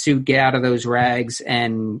nice suit, get out of those rags.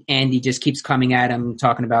 And Andy just keeps coming at him,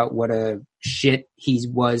 talking about what a shit he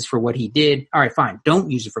was for what he did. All right, fine.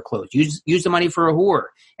 Don't use it for clothes. Use the money for a whore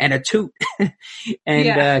and a toot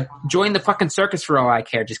and join the fucking circus for all I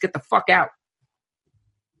care. Just get the fuck out.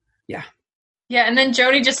 Yeah. Yeah. And then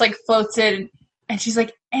Joni just like floats in and she's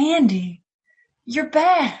like, Andy, you're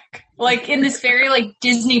back. Like in this very like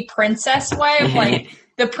Disney princess way of like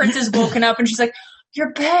the prince is woken up and she's like,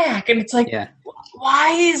 you're back. And it's like,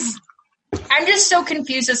 I'm just so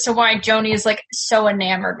confused as to why Joni is like so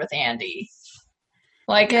enamored with Andy.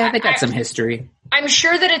 Like, they got some history. I'm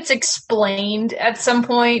sure that it's explained at some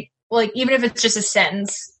point, like even if it's just a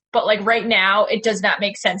sentence, but like right now it does not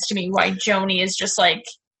make sense to me why Joni is just like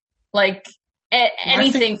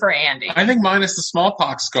anything for Andy. I think minus the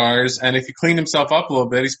smallpox scars, and if he cleaned himself up a little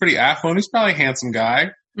bit, he's pretty affluent. He's probably a handsome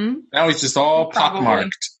guy. Mm-hmm. Now he's just all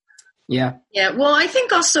pockmarked. Yeah. Yeah. Well, I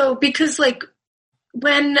think also because like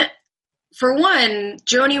for one,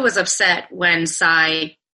 Joni was upset when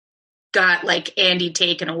Sai got like Andy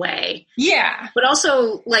taken away. Yeah. But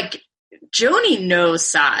also like Joni knows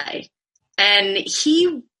Sai, and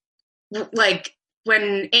he like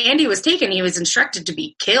when Andy was taken, he was instructed to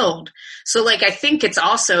be killed. So like I think it's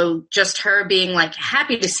also just her being like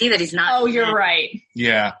happy to see that he's not. Oh, you're right.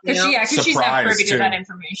 Yeah. Because she's not privy to that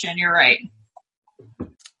information. You're right.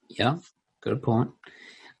 Yeah, good point.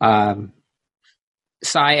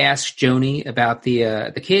 Sai asks Joni about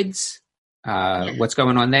the kids, what's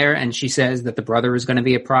going on there, and she says that the brother is going to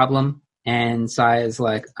be a problem. And Sai is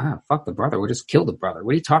like, fuck the brother. We'll just kill the brother.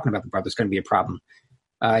 What are you talking about? The brother's going to be a problem.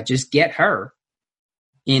 Just get her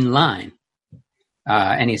in line.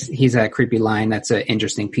 And he's a creepy line. That's an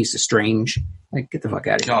interesting piece of strange. Like, get the fuck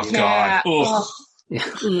out of here. Oh, God.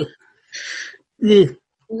 Yeah.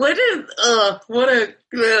 What a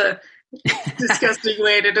disgusting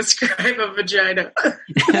way to describe a vagina.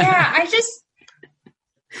 Yeah, I just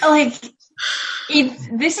like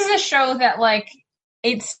this is a show that like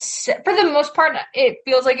it's for the most part it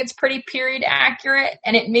feels like it's pretty period accurate,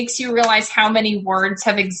 and it makes you realize how many words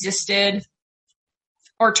have existed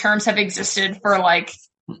or terms have existed for like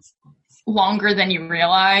longer than you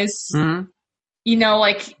realize. Mm-hmm. You know,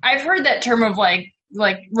 like I've heard that term of like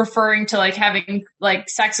referring to like having like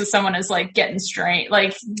sex with someone as like getting strange,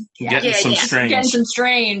 like Getting some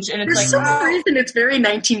strange. And it's For like some reason, it's very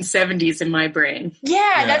 1970s in my brain.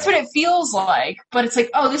 yeah, that's what it feels like. But it's like,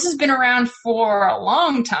 oh, this has been around for a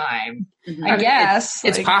long time. Mhm. I guess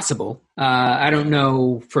It's like, possible. I don't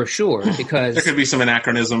know for sure because There could be some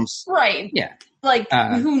anachronisms. right. yeah, Like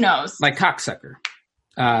who knows? like cocksucker.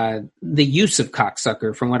 The use of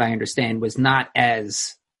cocksucker, from what I understand, was not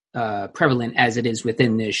as prevalent as it is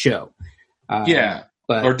within this show. Yeah.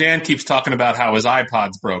 But Or Dan keeps talking about how his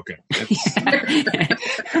iPod's broken.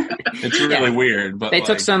 It's really weird. But they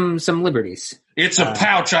took some liberties. It's a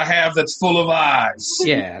pouch I have that's full of eyes.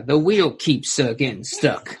 Yeah, the wheel keeps getting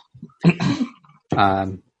stuck.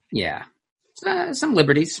 Yeah, some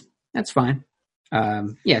liberties. That's fine.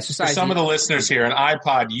 Yeah, For society. some of the listeners here, an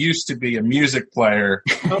iPod used to be a music player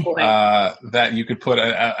Oh boy. that you could put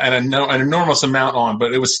an enormous amount on,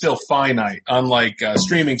 but it was still finite, unlike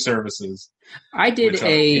streaming services. I did which are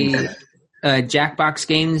a infinite. Jackbox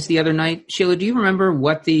games the other night. Sheila, do you remember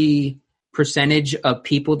what the percentage of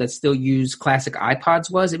people that still use classic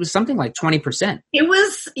iPods was? It was something like 20%. It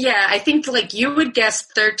was, yeah, I think like you would guess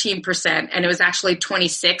 13%, and it was actually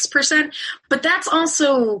 26%. But that's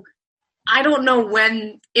also, I don't know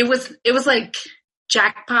when it was like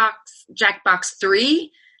Jackbox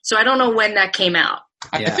 3. So I don't know when that came out.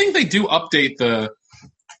 I think they do update the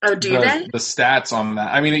they? the stats on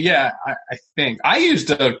that. I mean, yeah, I think I used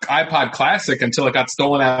an iPod Classic until it got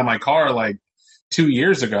stolen out of my car like 2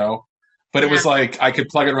 years ago. But it was like I could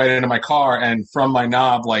plug it right into my car, and from my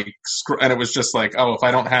knob, like, and it was just like, oh, if I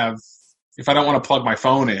don't want to plug my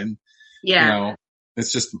phone in, Yeah. you know, it's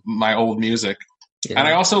just my old music. Yeah. And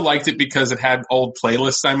I also liked it because it had old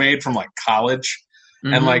playlists I made from like college,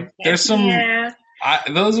 Mhm. and like there's some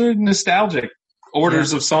those are nostalgic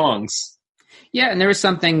orders of songs. Yeah, and there is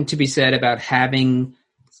something to be said about having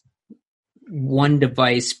one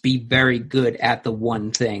device be very good at the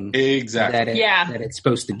one thing Exactly. that it's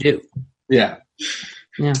supposed to do. Yeah.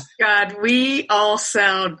 God, we all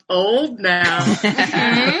sound old now.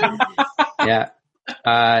 Yeah.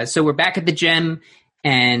 So we're back at the gym,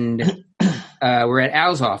 and we're at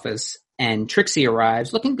Al's office, and Trixie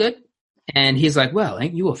arrives looking good. And he's like, well,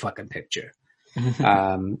 ain't you a fucking picture?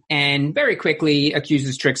 And very quickly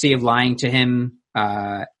accuses Trixie of lying to him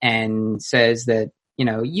and says that, you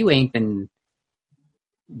know, you ain't been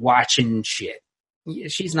watching shit.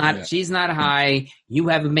 She's not high. You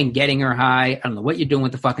haven't been getting her high. I don't know what you're doing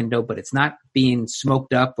with the fucking dope, but it's not being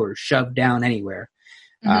smoked up or shoved down anywhere.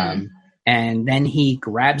 Mhm. And then he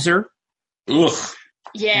grabs her. Ugh.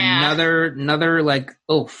 Yeah. Another like,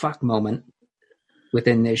 oh fuck moment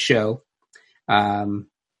within this show. I mean,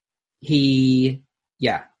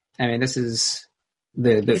 this is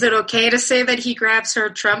Is it okay to say that he grabs her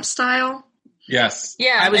Trump style? Yes.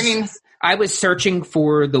 Yeah. I was searching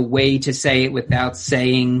for the way to say it without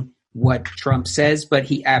saying what Trump says, but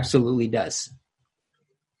he absolutely does.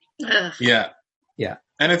 Ugh. Yeah. Yeah.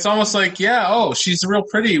 And it's almost like, she's real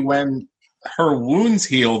pretty when her wounds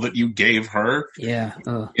heal that you gave her, Yeah.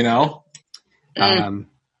 you know?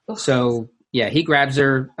 So yeah, he grabs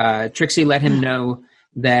her. Trixie let him know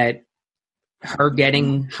that her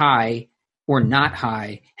getting high or not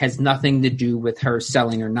high has nothing to do with her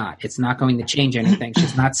selling or not. It's not going to change anything.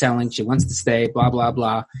 She's not selling. She wants to stay, blah, blah,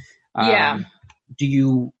 blah. Yeah. Do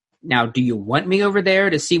you want me over there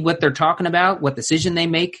to see what they're talking about, what decision they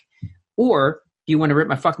make? Or do you want to rip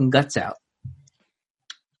my fucking guts out?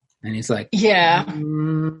 And he's like, yeah.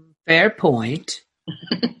 Fair point.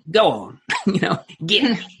 Go on. Get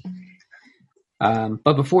me.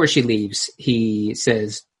 But before she leaves, he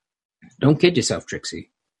says, don't kid yourself,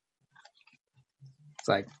 Trixie. It's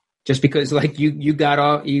like, just because like you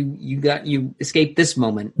escaped this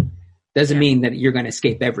moment doesn't mean that you're going to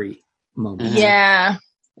escape every moment. Yeah.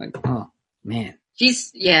 Like, oh man.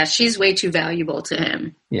 She's way too valuable to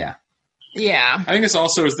him. Yeah. Yeah. I think this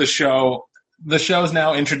also is the show. The show's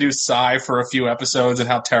now introduced Psy for a few episodes and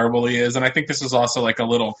how terrible he is. And I think this is also like a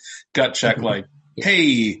little gut check, like,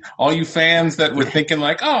 hey, all you fans that were thinking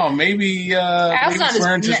like, oh, maybe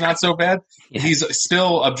Swearingen's not so bad. Yeah. He's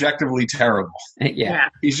still objectively terrible. Yeah.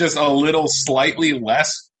 He's just a little slightly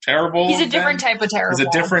less terrible. He's a different type of terrible. He's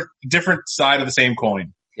a different side of the same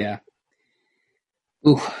coin. Yeah.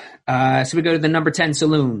 Ooh. So we go to the number 10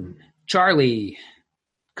 saloon. Charlie,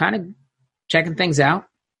 kind of checking things out,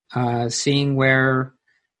 seeing where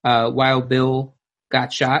Wild Bill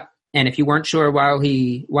got shot. And if you weren't sure why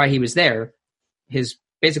he was there, his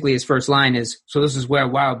first line is, "So this is where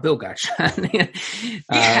Wild Bill got shot."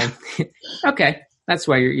 Okay, that's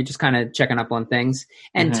why you're just kind of checking up on things.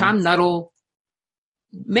 And Tom Nuttall,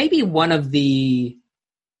 maybe one of the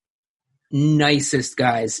nicest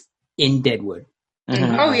guys in Deadwood.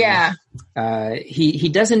 Oh yeah. He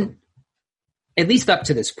doesn't, at least up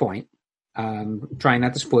to this point, trying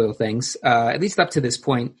not to spoil things, at least up to this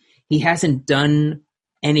point, he hasn't done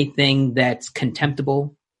anything that's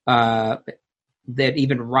contemptible, that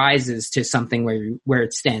even rises to something where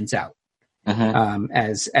it stands out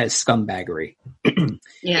as scumbaggery.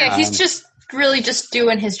 Yeah, he's just really just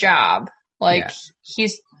doing his job. Like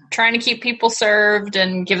he's trying to keep people served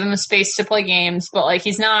and give them a space to play games, but like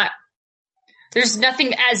he's not. There's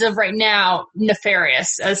nothing as of right now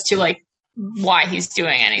nefarious as to like why he's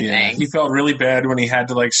doing anything. Yeah, he felt really bad when he had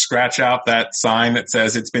to like scratch out that sign that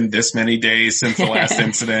says it's been this many days since the last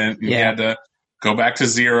incident. And he had to go back to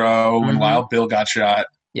 0 when Wild Bill got shot.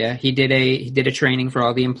 Yeah, he did a training for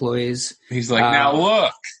all the employees. He's like, now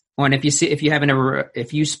look. And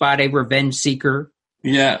if you spot a revenge seeker,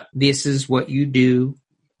 this is what you do.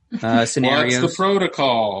 Scenarios. What's the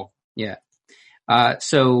protocol? Yeah.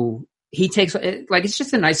 So he takes, like, it's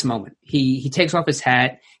just a nice moment. He takes off his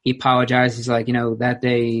hat. He apologizes. He's like, that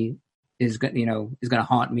day is going to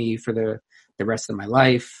haunt me for the rest of my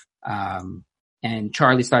life. And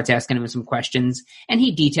Charlie starts asking him some questions, and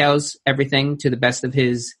he details everything to the best of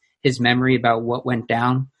his memory about what went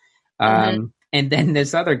down. And then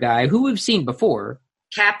this other guy who we've seen before,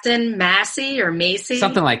 Captain Massey or Macy,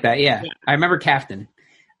 something like that. Yeah. I remember Captain.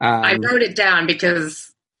 I wrote it down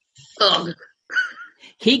because,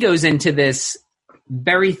 he goes into this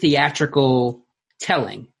very theatrical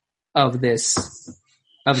telling of this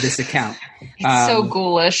account. It's so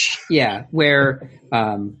ghoulish. Yeah, where,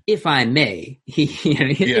 if I may,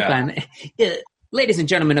 if I may, ladies and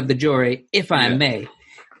gentlemen of the jury, if I may,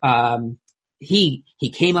 he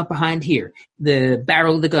came up behind here. The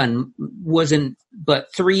barrel of the gun wasn't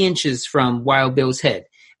but 3 inches from Wild Bill's head.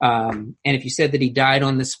 And if you said that he died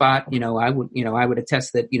on the spot, I would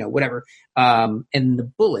attest that, whatever. And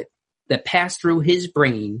the bullet that passed through his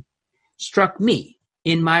brain struck me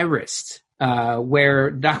in my wrist, where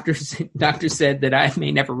doctor said that I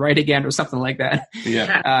may never write again or something like that.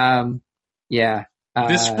 Yeah.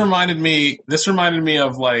 This reminded me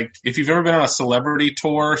of, like, if you've ever been on a celebrity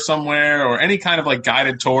tour somewhere or any kind of like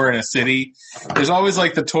guided tour in a city, there's always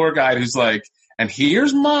like the tour guide who's like, and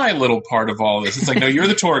here's my little part of all this. It's like, no, you're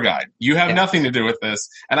the tour guide. You have nothing to do with this.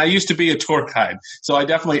 And I used to be a tour guide, so I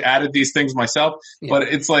definitely added these things myself. Yeah. But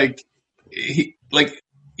it's like,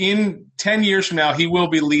 in 10 years from now, he will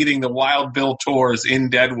be leading the Wild Bill tours in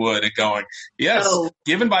Deadwood and going,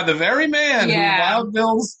 given by the very man who Wild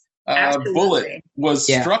Bill's bullet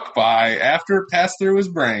was struck by after it passed through his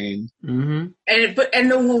brain. And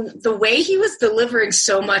the way he was delivering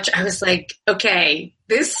so much, I was like, okay,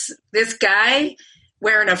 this guy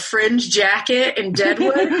wearing a fringe jacket in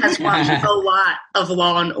Deadwood has watched a lot of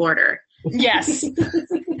Law and Order. Yes.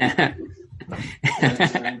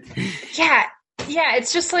 Yeah,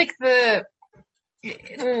 it's just like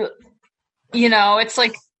it's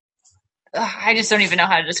like, I just don't even know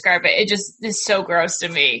how to describe it. It just is so gross to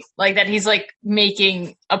me. Like that he's like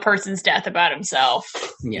making a person's death about himself.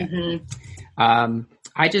 Yeah.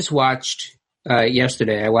 I just watched,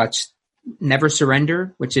 yesterday, I watched Never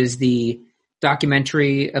Surrender, which is the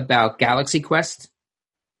documentary about Galaxy Quest.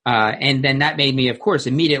 And then that made me, of course,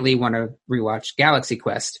 immediately want to rewatch Galaxy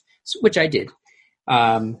Quest, which I did.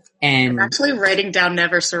 And I'm actually writing down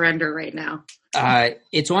Never Surrender right now.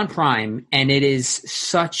 It's on Prime, and it is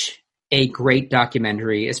such a great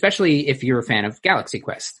documentary, especially if you're a fan of Galaxy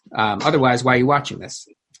Quest. Otherwise, why are you watching this?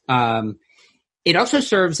 It also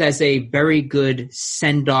serves as a very good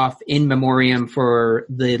send-off in memoriam for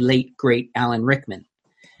the late, great Alan Rickman.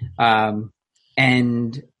 So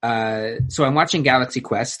I'm watching Galaxy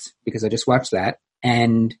Quest because I just watched that.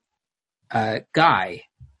 And Guy,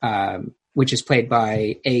 which is played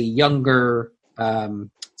by a younger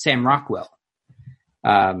Sam Rockwell.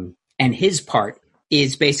 And his part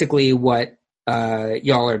is basically what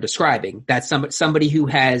y'all are describing. That's somebody who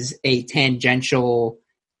has a tangential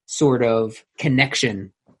sort of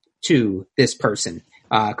connection to this person.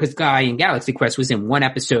 Because Guy in Galaxy Quest was in one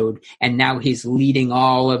episode, and now he's leading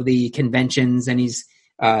all of the conventions, and he's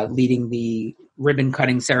leading the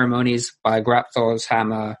ribbon-cutting ceremonies by Grapthar's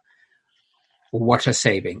Hammer. What a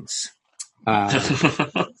savings.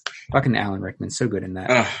 Fucking Alan Rickman, so good in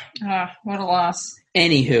that. What a loss.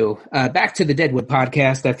 Anywho, back to the Deadwood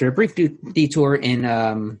podcast after a brief detour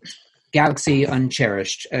in Galaxy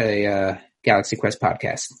Uncherished, a Galaxy Quest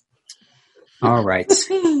podcast. All right.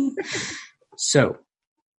 So,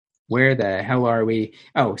 where the hell are we?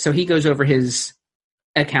 Oh, so he goes over his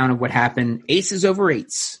account of what happened. Aces over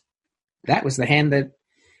eights. That was the hand that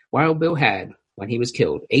Wild Bill had when he was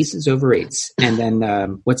killed. Aces over eights. And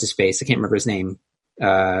then, what's his face? I can't remember his name.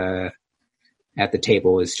 At the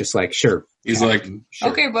table is just like, sure. He's like, sure.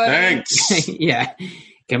 Okay, bud. Thanks. Yeah.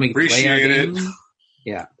 Can we play our Appreciate game? it.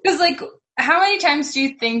 Yeah. Because, like, how many times do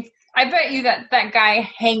you think? I bet you that guy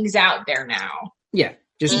hangs out there now. Yeah.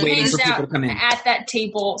 Just He waiting hangs for people out to come in. at that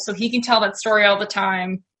table so he can tell that story all the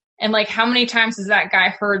time. And, like, how many times has that guy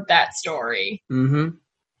heard that story? Mm-hmm.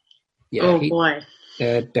 Yeah, Oh he boy.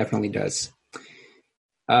 definitely does.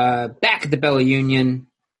 Back at the Bella Union.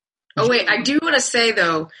 Oh wait, I do want to say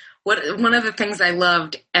though, one of the things I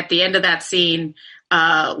loved at the end of that scene,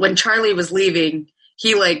 when Charlie was leaving,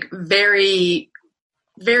 he like very,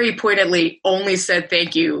 very pointedly only said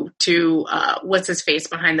thank you to what's his face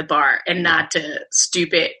behind the bar, and not to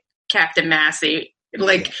stupid Captain Massey.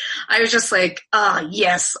 Like I was just like,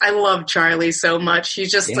 yes, I love Charlie so much.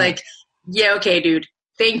 He's just like, yeah, okay, dude.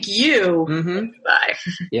 Thank you. Mm-hmm. Bye.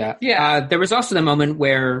 Yeah. Yeah. There was also the moment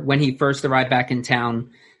where when he first arrived back in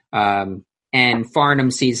town, and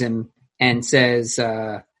Farnham sees him and says,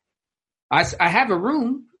 I have a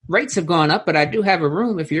room. Rates have gone up, but I do have a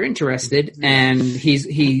room if you're interested. And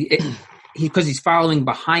because he's following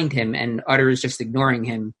behind him, and Utter is just ignoring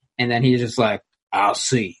him. And then he's just like, I'll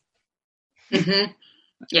see. Mm-hmm.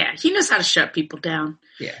 Yeah, he knows how to shut people down.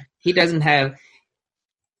 Yeah. He doesn't have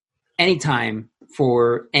any time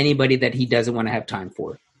for anybody that he doesn't want to have time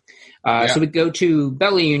for. So we go to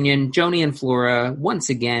Bella Union, Joni and Flora once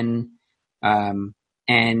again. And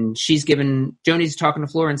Joni's talking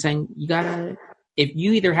to Flora and saying, if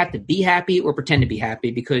you either have to be happy or pretend to be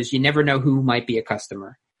happy, because you never know who might be a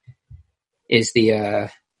customer, is the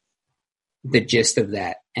gist of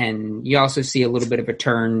that. And you also see a little bit of a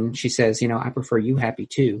turn. She says, I prefer you happy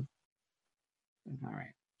too. All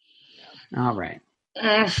right.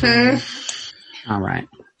 Mm-hmm. All right.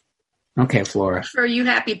 Okay, Flora. Are you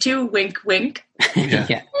happy too? Wink, wink. Yeah.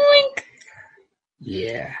 Yeah. Wink.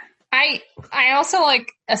 Yeah. I also,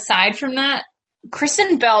 like, aside from that,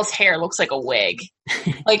 Kristen Bell's hair looks like a wig.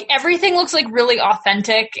 Like, everything looks, like, really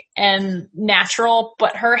authentic and natural,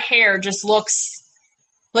 but her hair just looks...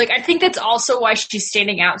 Like, I think that's also why she's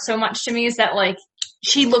standing out so much to me, is that, like,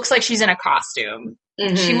 she looks like she's in a costume.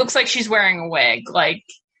 Mm-hmm. She looks like she's wearing a wig. Like,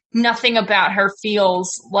 nothing about her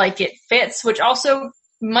feels like it fits, which also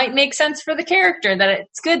might make sense for the character, that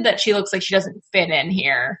it's good that she looks like she doesn't fit in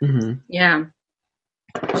here. Mm-hmm. Yeah.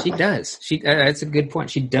 She does. That's a good point.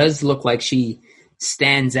 She does look like she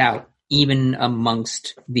stands out even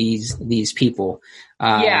amongst these people.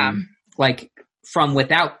 Like from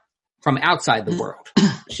outside the world,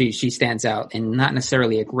 she stands out, and not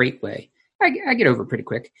necessarily a great way. I get over it pretty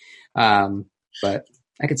quick, but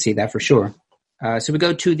I could see that for sure. So we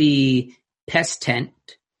go to the pest tent.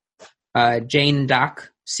 Jane and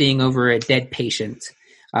Doc seeing over a dead patient.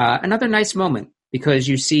 Another nice moment, because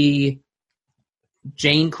you see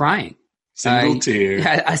Jane crying. Single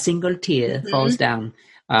tear. A single tear falls down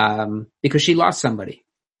because she lost somebody.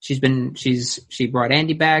 She brought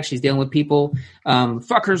Andy back. She's dealing with people,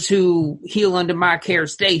 fuckers who heal under my care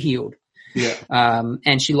stay healed. Yeah.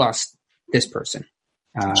 And she lost this person.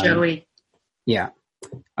 Joey. Yeah.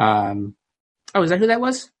 Is that who that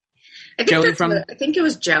was? I think it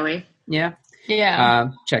was Joey. Yeah. Yeah.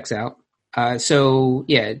 Checks out. So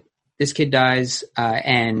yeah, this kid dies,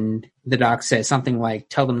 and the doc says something like,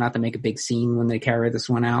 tell them not to make a big scene when they carry this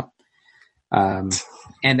one out. And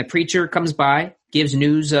the preacher comes by, gives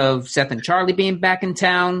news of Seth and Charlie being back in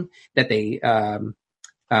town, that they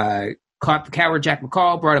caught the coward Jack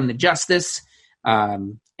McCall, brought him to justice.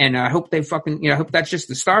 And I hope they I hope that's just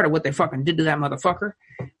the start of what they fucking did to that motherfucker.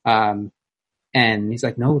 And he's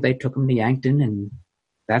like, no, they took him to Yankton, and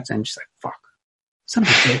and she's like, fuck, son of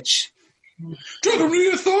a bitch. Took him to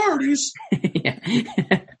the authorities. Yeah.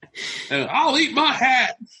 And I'll eat my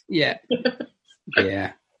hat. Yeah.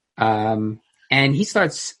 Yeah. And he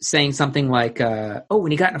starts saying something like,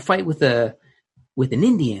 when he got in a fight with an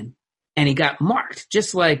Indian, and he got marked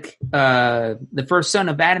just like the first son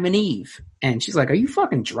of Adam and Eve. And she's like, are you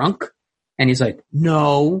fucking drunk? And he's like,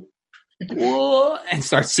 no. Whoa, and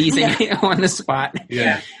starts seizing on the spot.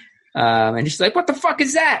 Yeah. And she's like, what the fuck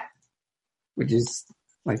is that? Which is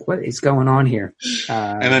like, what is going on here?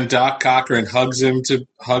 And then Doc Cochran hugs him to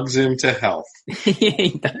health. He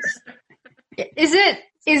does. Is it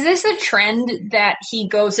Is this a trend that he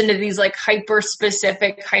goes into these like hyper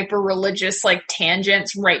specific, hyper religious like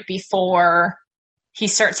tangents right before he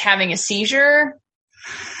starts having a seizure?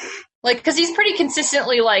 Like, because he's pretty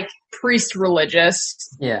consistently like priest religious,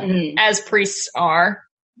 as priests are.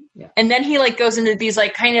 Yeah. And then he like goes into these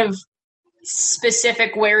like kind of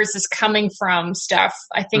specific where is this coming from stuff,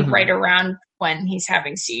 I think right around when he's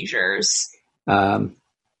having seizures.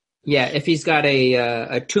 If he's got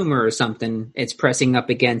a tumor or something, it's pressing up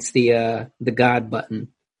against the God button.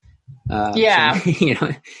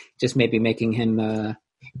 So, just maybe making him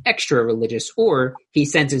extra religious, or he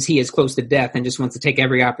senses he is close to death and just wants to take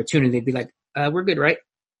every opportunity to be like, we're good, right?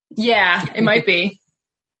 Yeah, it might be.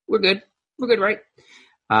 We're good, right?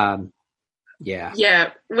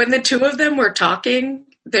 Yeah, when the two of them were talking,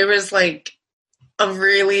 there was like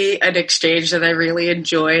an exchange that I really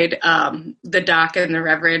enjoyed. The doc and the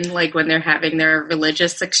Reverend, like when they're having their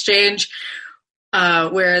religious exchange,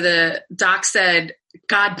 where the doc said,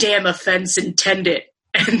 "Goddamn offense intended."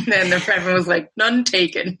 And then the Reverend was like, "None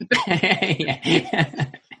taken."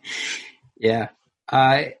 Yeah.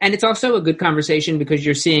 And it's also a good conversation because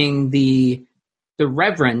you're seeing the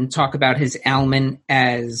Reverend talk about his ailment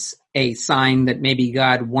as a sign that maybe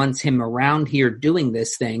God wants him around here doing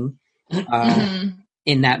this thing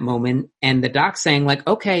in that moment. And the doc saying like,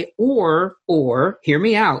 okay, or hear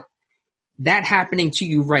me out. That happening to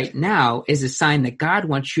you right now is a sign that God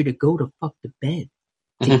wants you to go to fuck the bed.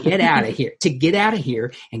 To get out of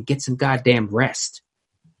here and get some goddamn rest.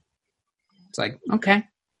 It's like, okay.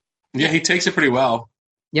 Yeah, he takes it pretty well.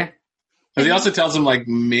 Yeah. But he also tells him, like,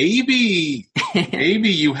 maybe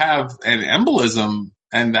you have an embolism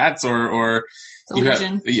and that's, or you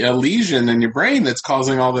have a lesion in your brain that's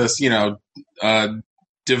causing all this,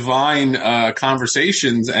 divine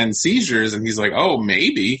conversations and seizures. And he's like, oh,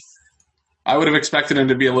 maybe. I would have expected him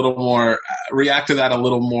to be a little more, react to that a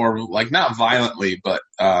little more, like not violently, but,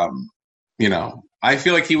 I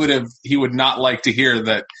feel like he would not like to hear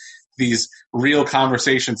that these real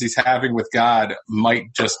conversations he's having with God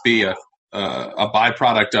might just be a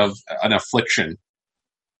byproduct of an affliction.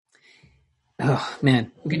 Oh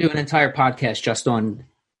man, we could do an entire podcast just on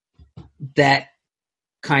that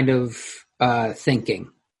kind of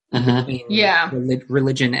thinking. Between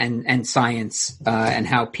religion and science, and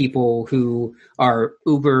how people who are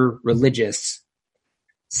uber religious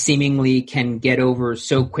seemingly can get over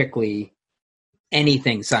so quickly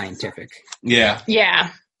anything scientific. Yeah.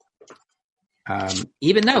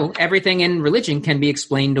 Even though everything in religion can be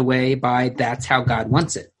explained away by that's how God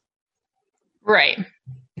wants it. Right.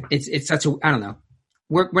 It's such a, I don't know.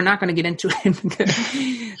 We're not going to get into it.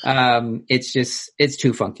 It's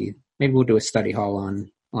too funky. Maybe we'll do a study hall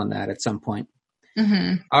on that at some point.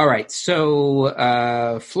 All right.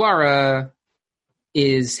 So, Flora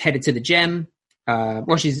is headed to the gym.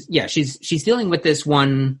 She's dealing with this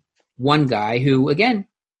one guy who, again,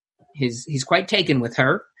 he's quite taken with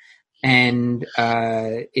her and,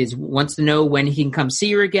 wants to know when he can come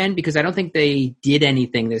see her again, because I don't think they did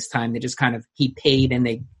anything this time. They just he paid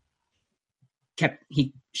and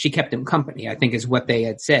she kept him company, I think is what they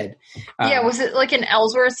had said. Was it like an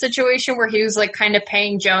Ellsworth situation where he was like kind of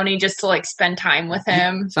paying Joni just to like spend time with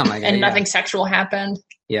him? Something like that, and nothing sexual happened?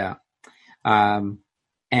 Yeah.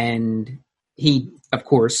 And he, of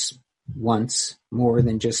course, wants more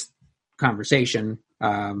than just conversation.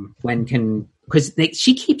 Because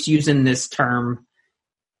she keeps using this term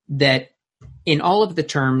that in all of the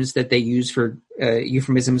terms that they use for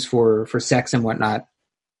euphemisms for sex and whatnot,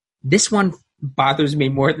 this one bothers me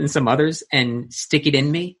more than some others, and stick it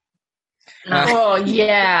in me.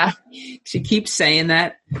 She keeps saying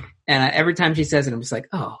that, and every time she says it, I'm just like,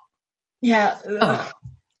 oh. Yeah.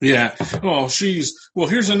 Yeah. Oh,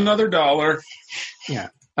 here's another $1. Yeah.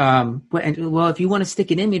 If you want to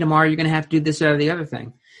stick it in me tomorrow, you're going to have to do this or the other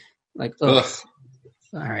thing. Like, ugh.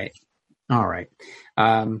 All right.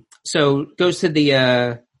 So goes to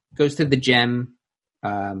the gym.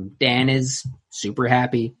 Dan is super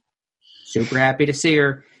happy to see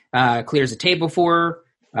her. Clears a table for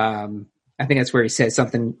her. I think that's where he says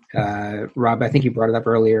something. Rob, I think you brought it up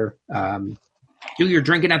earlier. Do your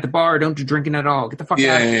drinking at the bar, don't do drinking at all. Get the fuck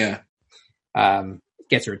out of here.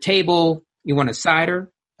 Gets her a table. You want a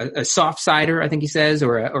cider, a soft cider, I think he says,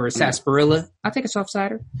 or a sarsaparilla. I'll take a soft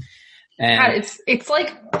cider. And God, it's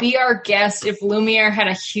like Be Our Guest if Lumiere had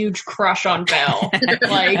a huge crush on Belle.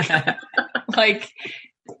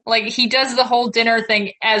 like he does the whole dinner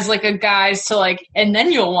thing as like a guise to like, and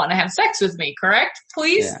then you'll want to have sex with me, correct?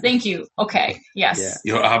 Please? Yeah. Thank you. Okay. Yes. Yeah.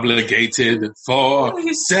 You're obligated for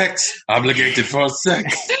sex. Obligated for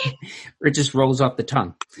sex. It just rolls off the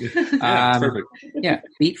tongue. Perfect. Yeah.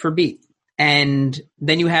 Beat for beat. And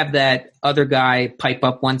then you have that other guy pipe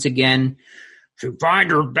up once again. She find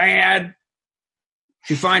her dad.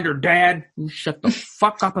 She find her dad. You shut the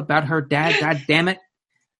fuck up about her dad. God damn it.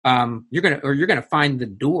 You're gonna find the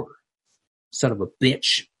door. Son of a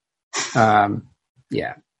bitch.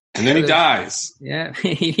 Yeah. And then he dies. Yeah.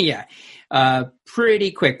 Yeah. Pretty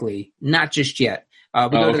quickly. Not just yet. We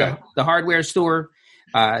go to the hardware store.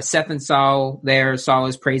 Seth and Saul there. Saul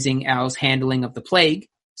is praising Al's handling of the plague,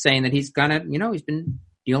 saying that he's he's been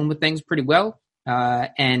dealing with things pretty well.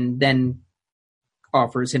 And then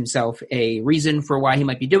offers himself a reason for why he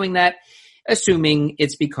might be doing that, assuming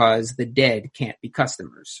it's because the dead can't be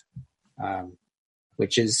customers,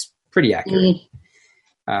 which is pretty accurate.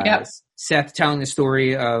 Yep. Seth telling the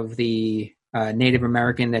story of the Native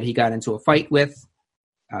American that he got into a fight with,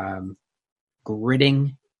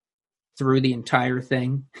 gritting through the entire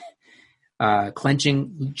thing,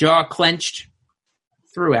 jaw clenched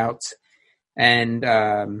throughout. And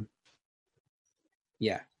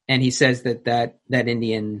and he says that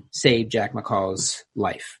Indian saved Jack McCall's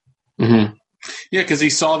life. Mm-hmm. Yeah, because he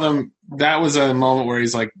saw them. That was a moment where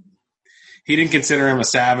he's like, he didn't consider him a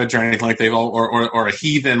savage or anything like they've all, or a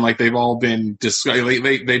heathen like they've all been.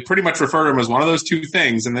 They pretty much refer to him as one of those two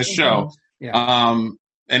things in this show. Yeah.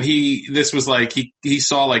 And this was like he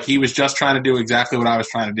saw like he was just trying to do exactly what I was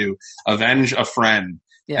trying to do, avenge a friend.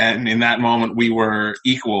 Yeah. And in that moment, we were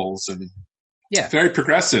equals and. Yeah, very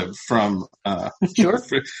progressive from sure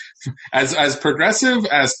as progressive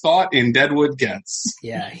as thought in Deadwood gets.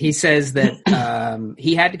 Yeah, he says that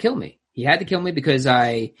he had to kill me. He had to kill me because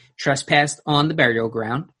I trespassed on the burial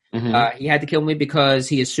ground. Mm-hmm. He had to kill me because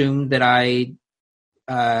he assumed that I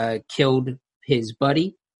killed his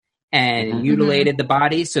buddy and mutilated the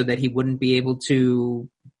body so that he wouldn't be able to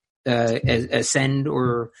ascend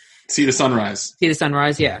or see the sunrise.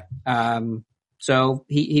 Yeah. So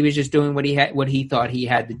he was just doing what he thought he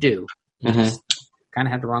had to do. He just kind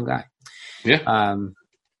of had the wrong guy. Yeah.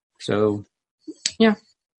 So yeah.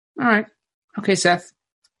 All right. Okay, Seth.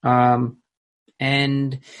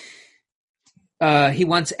 And he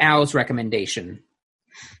wants Al's recommendation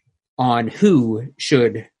on who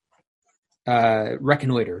should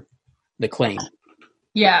reconnoiter the claim.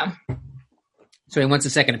 Yeah. So he wants a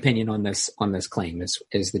second opinion on this claim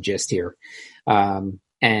is the gist here.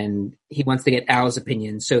 And he wants to get Al's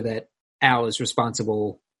opinion so that Al is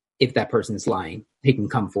responsible if that person is lying. He can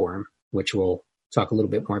come for him, which we'll talk a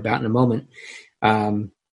little bit more about in a moment.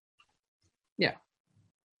 Yeah.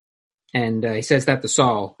 And he says that to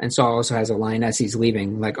Saul, and Saul also has a line as he's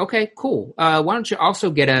leaving, like, okay, cool. Why don't you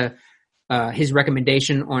also get his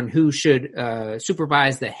recommendation on who should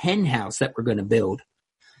supervise the hen house that we're going to build?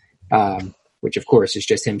 Which, of course, is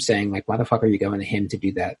just him saying, like, why the fuck are you going to him to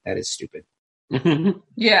do that? That is stupid.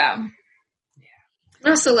 Yeah.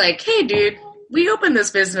 Also, like, hey, dude, we opened this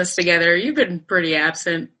business together. You've been pretty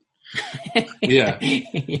absent. Yeah.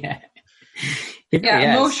 Yeah.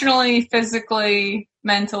 Yeah, emotionally, physically,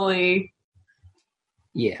 mentally.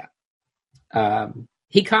 Yeah.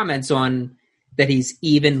 He comments on that he's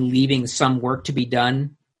even leaving some work to be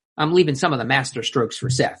done. I'm leaving some of the master strokes for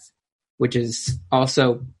Seth, which is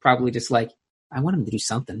also probably just like, I want him to do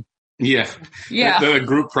something. Yeah. Yeah. The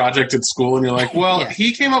group project at school, and you're like, well,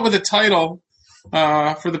 he came up with a title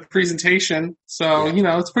for the presentation, so,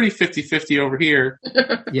 it's pretty 50-50 over here.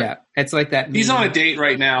 Yeah. It's like that meme. He's on a date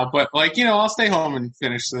right now, but, like, I'll stay home and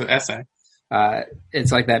finish the essay.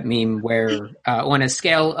 It's like that meme where on a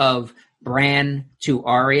scale of Bran to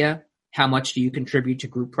Arya, how much do you contribute to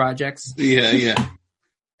group projects? Yeah.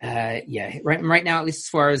 Yeah. Right now, at least as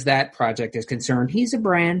far as that project is concerned, he's a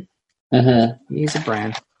Bran. Mm-hmm. He's a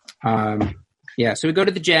Bran. Yeah, so we go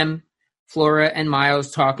to the gem, Flora and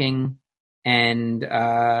Miles talking, and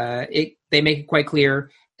they make it quite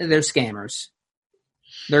clear they're scammers.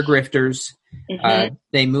 They're grifters.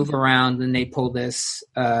 They move around and they pull this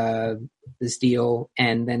deal,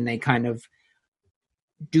 and then they kind of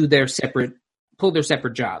pull their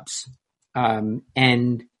separate jobs.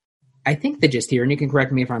 And I think the gist here, and you can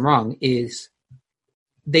correct me if I'm wrong, is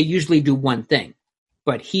they usually do one thing,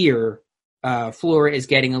 but here Flora is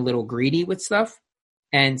getting a little greedy with stuff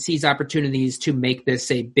and sees opportunities to make this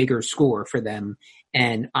a bigger score for them.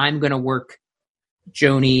 And I'm going to work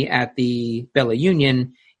Joni at the Bella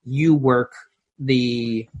Union. You work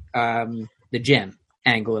the gem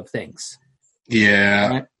angle of things. Yeah.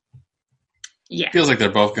 Right? Yeah. Feels like they're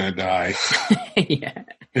both going to die. Yeah.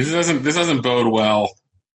 This doesn't bode well.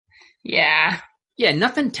 Yeah. Yeah.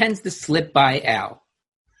 Nothing tends to slip by Al.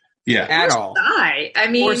 Yeah. At all. Sai. I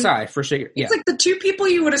mean, or Sai, for sure. Yeah. It's like the two people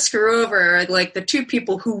you want to screw over are like the two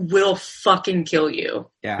people who will fucking kill you.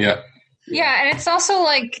 Yeah. Yeah. Yeah, and it's also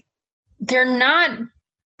like they're not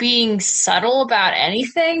being subtle about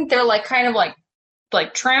anything. They're like kind of like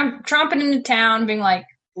tromping into town, being like,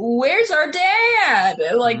 "Where's our dad?"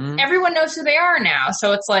 Like everyone knows who they are now,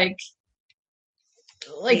 so it's like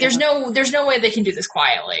there's no way they can do this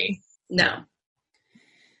quietly. No.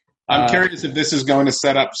 I'm curious if this is going to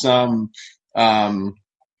set up some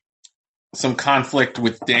conflict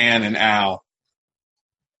with Dan and Al.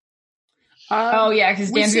 Yeah,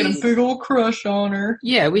 because Dan's got a big old crush on her.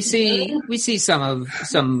 Yeah, we see some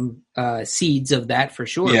seeds of that for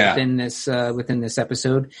sure within this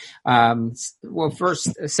episode. Well,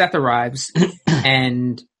 first Seth arrives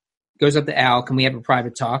and goes up to Al. Can we have a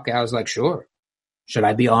private talk? Al's like, sure. Should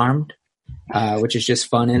I be armed? Which is just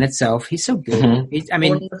fun in itself. He's so good.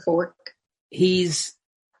 Mm-hmm. He's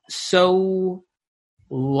so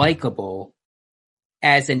likable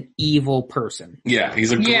as an evil person. Yeah,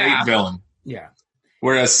 he's a great villain. Yeah.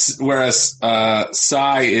 Whereas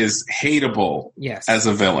Sai is hateable as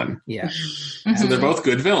a villain. Yeah. So they're both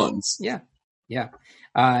good villains. Yeah. Yeah.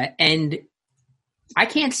 And I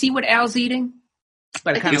can't see what Al's eating.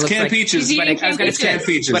 But it kind of looks like peaches. But I was going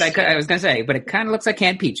to say, but it kind of looks like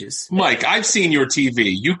canned peaches. Mike, I've seen your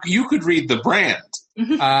TV. You could read the brand.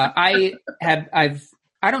 I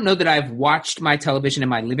don't know that I've watched my television in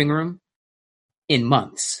my living room in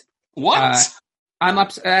months. What? I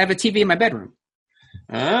have a TV in my bedroom.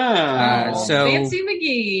 So Fancy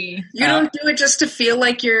McGee. You don't do it just to feel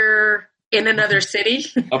like you're in another city?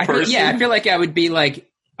 A person? I feel like I would be like,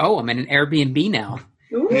 oh, I'm in an Airbnb now.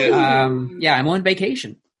 I'm on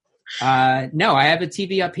vacation. No, I have a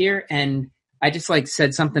TV up here, and I just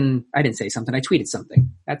said something. I didn't say something. I tweeted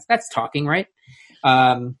something. That's talking, right?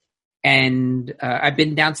 And I've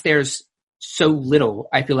been downstairs so little.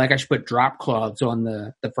 I feel like I should put drop cloths on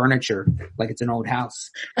the furniture, like it's an old house.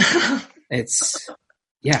 I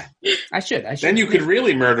should. Then you could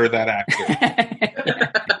really murder that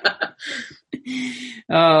actor.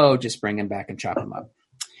 Oh, just bring him back and chop him up.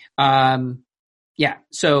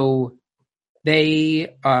 So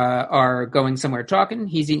they are going somewhere talking.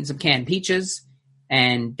 He's eating some canned peaches.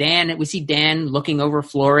 And we see Dan looking over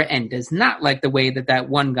Flora and does not like the way that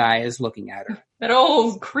one guy is looking at her. That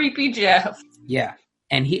old creepy Jeff. Yeah.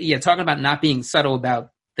 And talking about not being subtle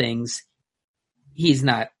about things. He's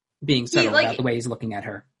not being subtle about the way he's looking at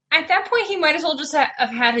her. At that point, he might as well just have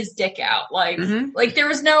had his dick out. Like there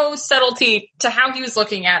was no subtlety to how he was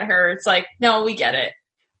looking at her. It's like, no, we get it.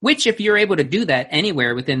 Which, if you're able to do that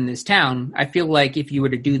anywhere within this town, I feel like if you were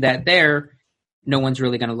to do that there, no one's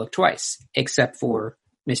really going to look twice, except for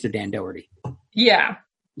Mr. Dan Doherty. Yeah.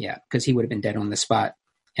 Yeah, because he would have been dead on the spot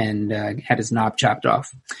and had his knob chopped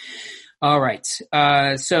off. All right.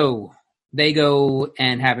 So they go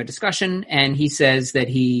and have a discussion, and he says that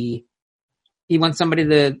he wants somebody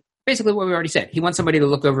to, basically what we already said, he wants somebody to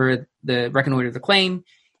look over reconnoiter the claim,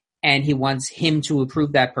 and he wants him to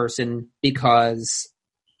approve that person because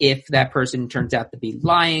if that person turns out to be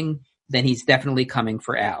lying, then he's definitely coming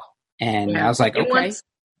for Al. And I was like, okay.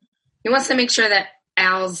 He wants to make sure that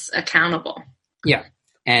Al's accountable. Yeah.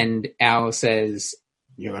 And Al says,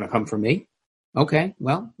 you're going to come for me? Okay.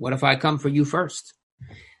 Well, what if I come for you first?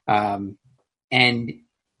 And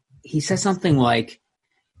he says something like,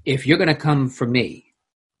 if you're going to come for me,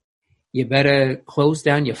 you better close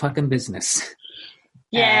down your fucking business.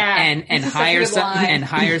 Yeah. And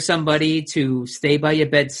hire somebody to stay by your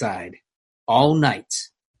bedside all night.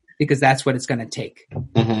 Because that's what it's going to take.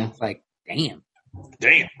 Mm-hmm. It's like, damn.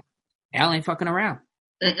 Al ain't fucking around.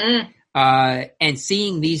 Mm-mm. And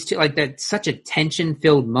seeing these two, that's such a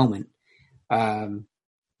tension-filled moment.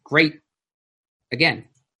 Great. Again,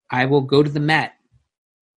 I will go to the mat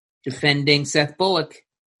defending Seth Bullock,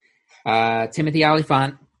 Timothy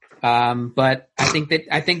Olyphant. But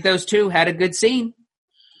I think those two had a good scene.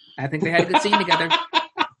 I think they had a good scene together.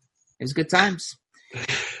 It was good times.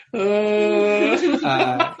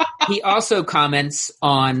 He also comments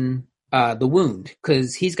on the wound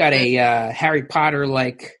because he's got a Harry Potter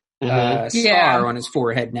scar on his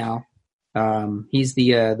forehead now. He's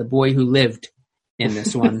the boy who lived in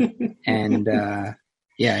this one, and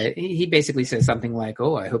he basically says something like,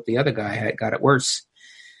 "Oh, I hope the other guy got it worse."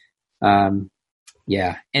 And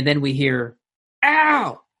then we hear,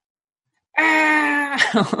 "Ow,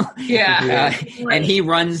 ow!" And he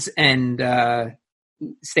runs and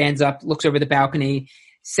stands up, looks over the balcony.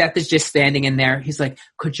 Seth is just standing in there. He's like,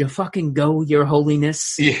 "Could you fucking go, Your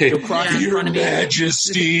Holiness? Your front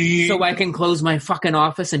Majesty, so I can close my fucking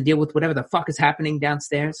office and deal with whatever the fuck is happening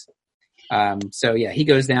downstairs." He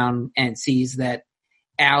goes down and sees that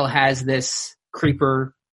Al has this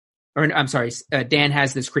creeper, Dan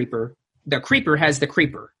has this creeper. The creeper has the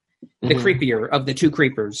creeper, the creepier of the two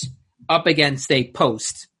creepers up against a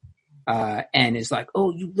post and is like,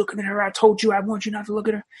 "Oh, you looking at her? I told you I want you not to look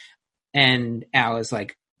at her." And Al is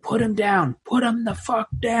like, "Put him down. Put him the fuck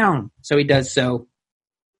down." So he does so,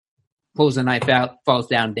 pulls the knife out, falls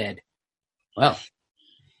down dead. Well,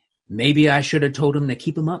 maybe I should have told him to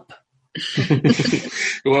keep him up.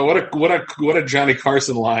 Well, what a Johnny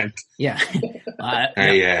Carson line. Yeah.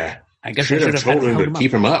 I guess I should have told him to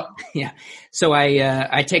keep him up. Yeah. So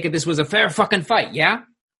I take it this was a fair fucking fight, yeah?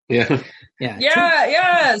 Yeah. Yeah.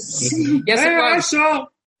 Yes. Yes, it was. So.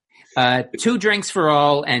 2 drinks for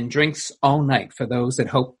all and drinks all night for those that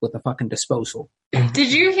hope with a fucking disposal.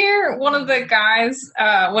 Did you hear one of the guys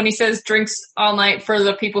when he says drinks all night for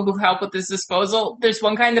the people who help with this disposal? There's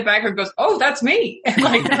one guy in the back who goes, "Oh, that's me," and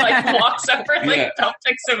like walks over and help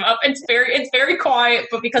picks him up. It's very quiet,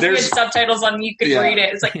 but because we had subtitles on, you could read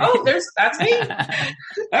it. It's like, "Oh, that's me."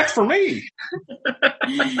 That's for me.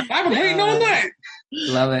 I've been waiting all night.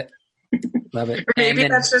 Love it. Love it. Or maybe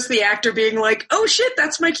that's just the actor being like, "Oh shit,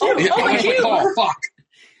 that's my cue." My cue. Oh, fuck.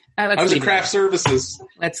 I was at craft services.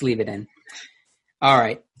 Let's leave it in. All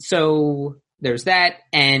right. So there's that.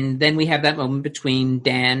 And then we have that moment between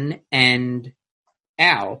Dan and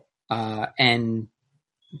Al. And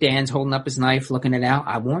Dan's holding up his knife, looking at Al.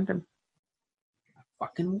 I warned him. I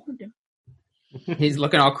fucking warned him. He's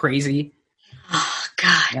looking all crazy. Oh,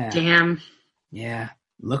 God damn. Yeah.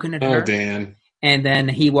 Looking at her. Oh, Dan. And then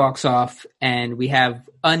he walks off, and we have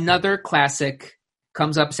another classic,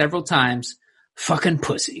 comes up several times, fucking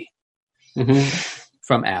pussy,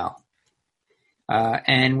 from Al.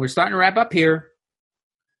 And we're starting to wrap up here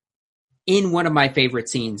in one of my favorite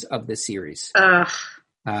scenes of this series.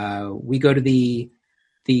 We go to the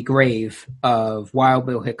grave of Wild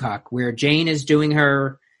Bill Hickok, where Jane is doing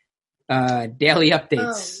her daily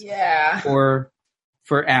updates for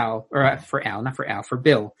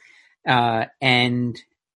Bill. And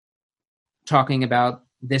talking about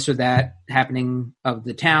this or that happening of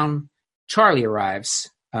the town. Charlie arrives.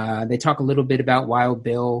 They talk a little bit about Wild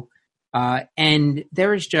Bill. And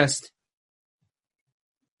there is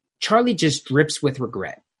Charlie just drips with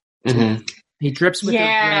regret. Mm-hmm. He drips with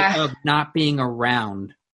regret of not being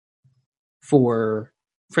around for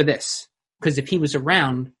this. Because if he was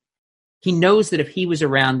around, he knows that if he was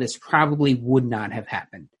around, this probably would not have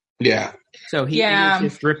happened. Yeah. So he was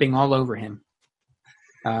just dripping all over him.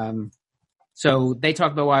 So they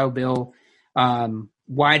talk about Wild Bill.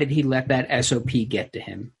 Why did he let that SOP get to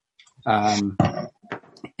him?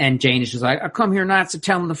 And Jane is just like, I come here not to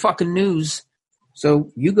tell him the fucking news.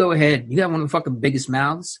 So you go ahead. You got one of the fucking biggest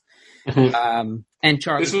mouths. And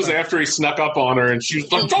Charlie. This was after he snuck up on her, and she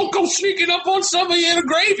was like, "Don't go sneaking up on somebody in a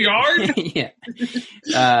graveyard."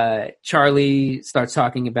 Yeah. Charlie starts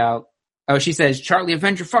talking about. Oh, she says, "Charlie,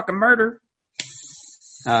 avenge your fucking murder."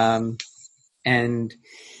 And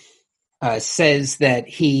says that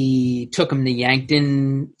he took him to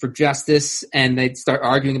Yankton for justice, and they start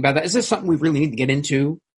arguing about that. Is this something we really need to get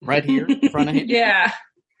into right here in front of him? Yeah.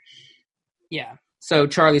 So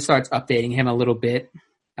Charlie starts updating him a little bit,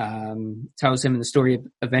 tells him the story of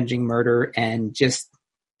avenging murder, and just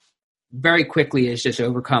very quickly is just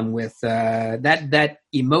overcome with that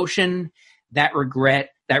emotion, that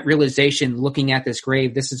regret, that realization, looking at this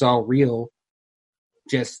grave, this is all real,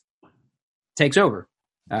 just takes over.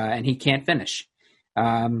 And he can't finish.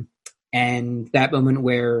 And that moment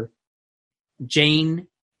where Jane,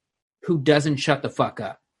 who doesn't shut the fuck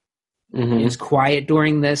up, is quiet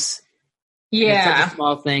during this. Yeah. It's such a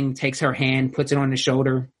small thing, takes her hand, puts it on his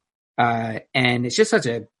shoulder. And it's just such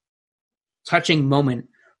a touching moment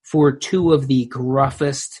for two of the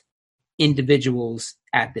gruffest individuals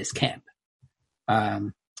at this camp.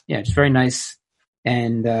 It's very nice.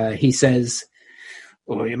 And he says,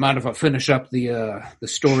 "Well, you mind if I finish up the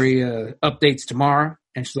story updates tomorrow?"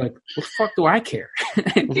 And she's like, "What the fuck do I care?"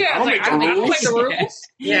 Yeah, I don't make the rules.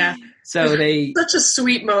 Yeah. So they such a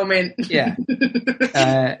sweet moment. Yeah.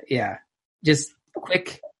 Just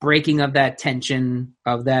quick breaking of that tension,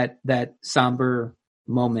 of that somber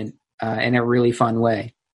moment in a really fun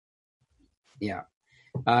way. Yeah.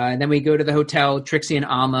 And then we go to the hotel. Trixie and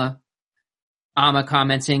Alma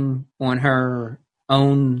commenting on her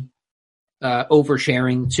own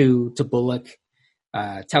oversharing to Bullock,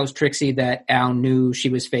 tells Trixie that Al knew she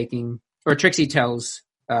was faking, or Trixie tells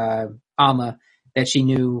Alma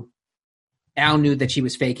that Al knew that she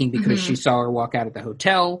was faking because she saw her walk out of the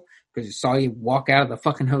hotel, because she saw you walk out of the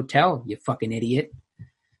fucking hotel, you fucking idiot.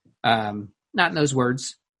 Not in those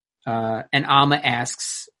words. And Alma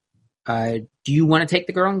asks, do you want to take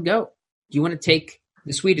the girl and go? Do you want to take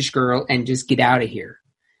the Swedish girl and just get out of here?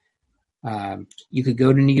 You could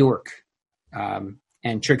go to New York.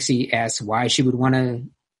 And Trixie asks why she would want to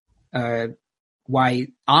why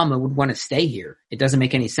Alma would want to stay here. It doesn't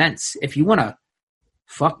make any sense. If you want to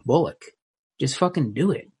fuck Bullock, just fucking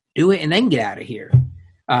do it and then get out of here.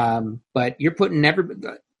 But you're putting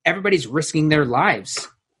everybody's risking their lives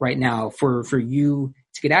right now for you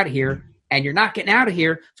to get out of here, and you're not getting out of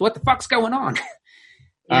here. So what the fuck's going on?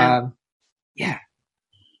 Yeah.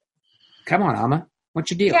 Come on, Alma.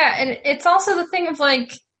 What's your deal? Yeah, and it's also the thing of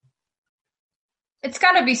like, it's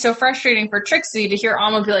got to be so frustrating for Trixie to hear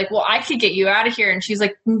Alma be like, well, I could get you out of here. And she's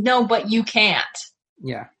like, no, but you can't.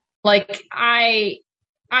 Yeah. Like, I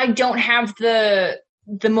don't have the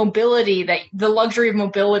mobility the luxury of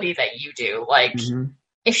mobility that you do. Like,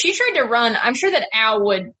 if she tried to run, I'm sure that Al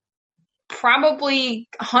would probably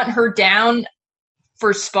hunt her down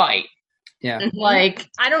for spite. Yeah. Like,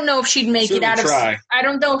 I don't know if she'd make it out of, try. I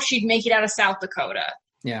don't know if she'd make it out of South Dakota.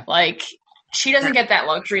 Yeah. Like, she doesn't get that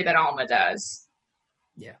luxury that Alma does.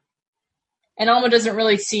 Yeah. And Alma doesn't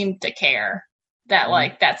really seem to care that,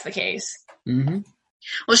 like, that's the case. Mm-hmm.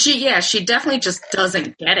 Well, she definitely just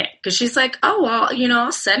doesn't get it because she's like, oh, well,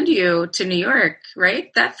 I'll send you to New York,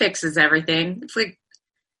 right? That fixes everything. It's like,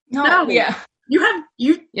 no, yeah.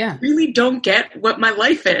 You really don't get what my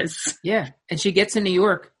life is. Yeah. And she gets in New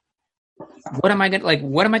York. What am I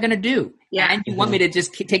gonna do? Yeah. And you want me to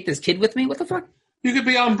just take this kid with me? What the fuck? You could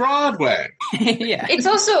be on Broadway. Yeah. It's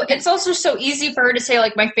also so easy for her to say,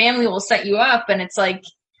 like, my family will set you up, and it's like,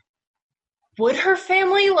 would her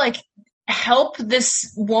family, like, help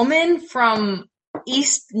this woman from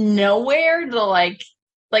East Nowhere to, like,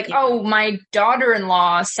 oh, my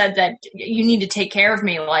daughter-in-law said that you need to take care of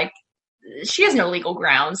me. Like, she has no legal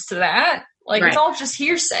grounds to that. Like, It's all just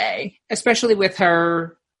hearsay. Especially with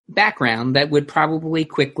her background that would probably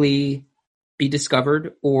quickly be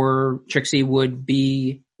discovered, or Trixie would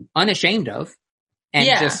be unashamed of and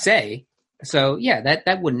just say. So yeah,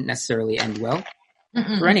 that wouldn't necessarily end well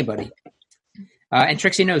for anybody. And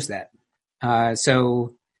Trixie knows that.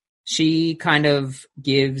 So she kind of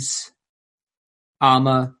gives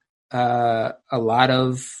Alma a lot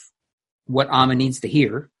of what Alma needs to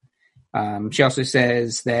hear. She also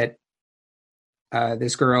says that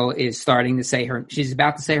this girl is starting to she's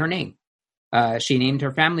about to say her name. She named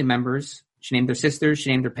her family members. She named her sisters. She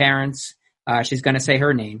named her parents. She's going to say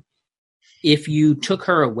her name. If you took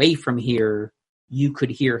her away from here, you might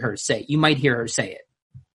hear her say it.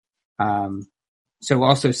 So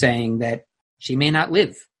also saying that she may not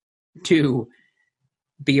live to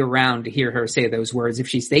be around to hear her say those words if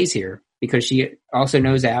she stays here, because she also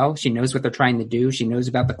knows Al. She knows what they're trying to do. She knows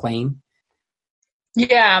about the claim.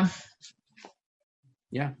 Yeah.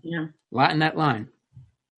 Yeah. A lot in that line.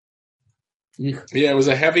 Yeah, it was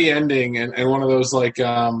a heavy ending and one of those like,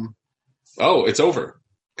 it's over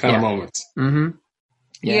kind of moments. Mm-hmm.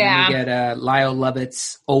 Yeah. And we get Lyle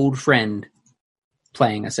Lovett's old friend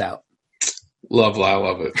playing us out. Love Lyle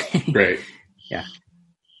Lovett. Great. Yeah.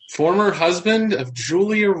 Former husband of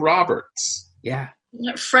Julia Roberts. Yeah.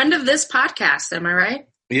 Friend of this podcast, am I right?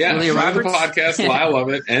 Yeah, Julia friend Roberts? of the podcast, Lyle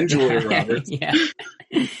Lovett and Julia Roberts. Yeah.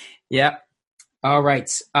 Yeah. All right.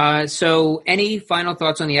 So any final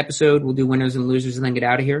thoughts on the episode? We'll do winners and losers and then get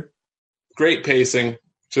out of here. Great pacing.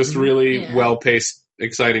 Just really well-paced,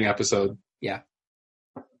 exciting episode. Yeah.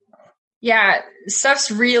 Yeah, stuff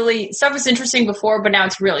was interesting before, but now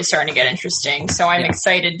it's really starting to get interesting. So I'm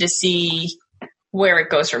excited to see where it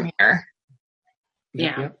goes from here.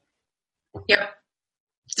 Yep.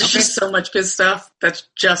 There's just so much good stuff that's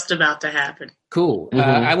just about to happen. Cool. Mm-hmm.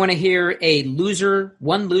 I want to hear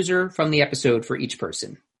one loser from the episode for each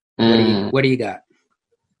person. What do you got?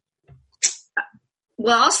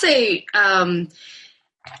 Well, I'll say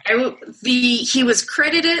he was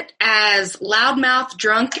credited as loudmouth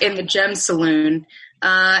drunk in the Gem Saloon.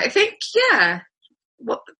 I think,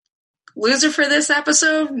 loser for this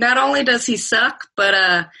episode. Not only does he suck,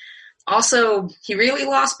 but also he really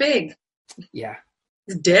lost big. Yeah.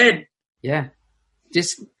 He's dead. Yeah.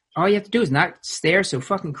 Just all you have to do is not stare so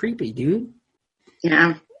fucking creepy, dude.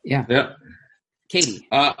 Yeah. Yeah. Katie.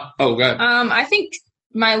 Go ahead. I think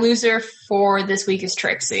my loser for this week is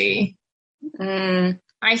Trixie.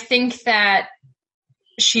 I think that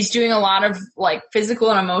she's doing a lot of like physical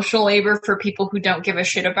and emotional labor for people who don't give a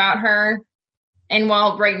shit about her. And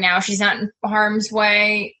while right now she's not in harm's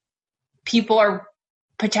way, people are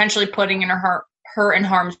potentially putting her in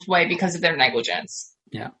harm's way because of their negligence.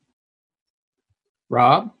 Yeah.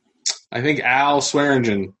 Rob? I think Al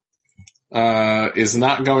Swearingen is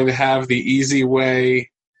not going to have the easy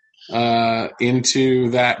way into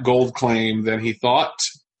that gold claim than he thought.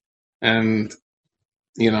 And,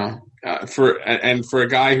 for a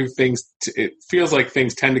guy who thinks it feels like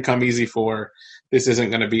things tend to come easy for, this isn't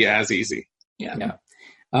going to be as easy. Yeah.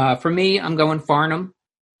 For me, I'm going Farnham,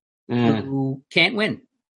 who can't win.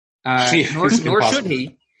 Nor should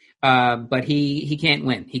he. But he can't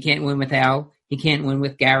win. He can't win with Al. He can't win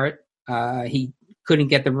with Garrett. He couldn't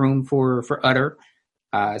get the room for Utter.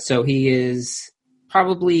 So he is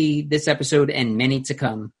probably this episode and many to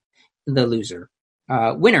come, the loser.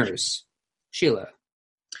 Winners, Sheila.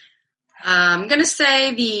 I'm going to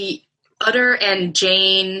say the Utter and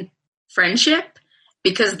Jane friendship,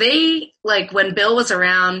 because they, like, when Bill was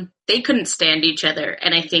around, they couldn't stand each other.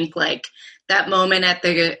 And I think, like, that moment at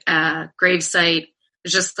the gravesite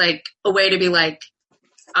was just, like, a way to be like,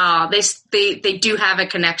 they do have a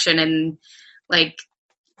connection, and, like,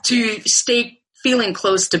 to stay feeling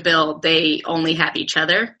close to Bill, they only have each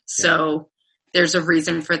other. So there's a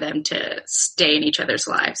reason for them to stay in each other's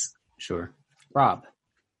lives. Sure. Rob.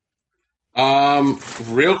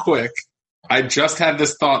 Real quick, I just had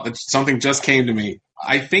this thought that something just came to me.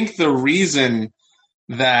 I think the reason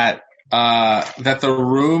that the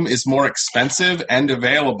room is more expensive and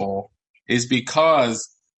available is because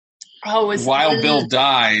Wild Bill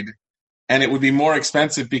died, and it would be more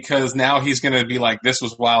expensive because now he's going to be like, this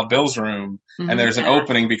was Wild Bill's room, and there's an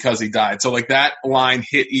opening because he died. So, like, that line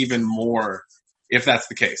hit even more if that's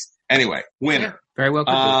the case. Anyway, winner. Yeah, very well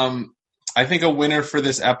could be. I think a winner for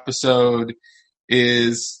this episode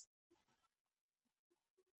is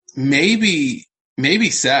maybe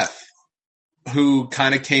Seth, who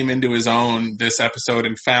kind of came into his own this episode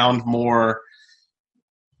and found more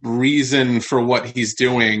reason for what he's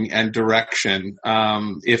doing and direction,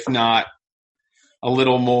 if not a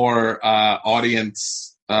little more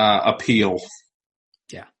audience appeal.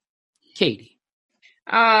 Yeah. Katie.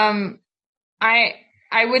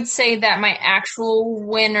 I would say that my actual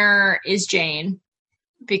winner is Jane,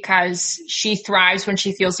 because she thrives when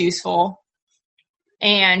she feels useful,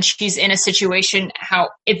 and she's in a situation how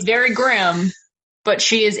it's very grim, but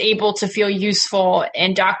she is able to feel useful,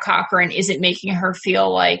 and Doc Cochran isn't making her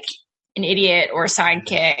feel like an idiot or a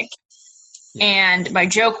sidekick. Yeah. And my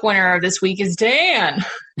joke winner of this week is Dan.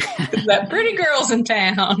 That pretty girl's in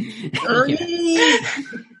town.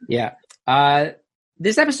 Yeah.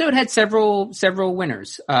 This episode had several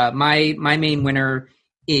winners. My main winner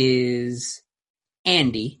is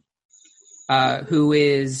Andy, who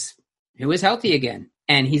is healthy again,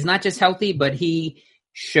 and he's not just healthy, but he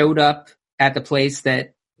showed up at the place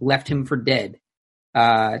that left him for dead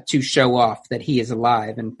to show off that he is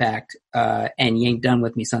alive, in fact, and you ain't done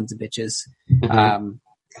with me, sons of bitches.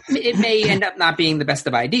 It may end up not being the best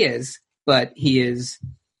of ideas, but he's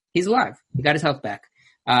alive. He got his health back.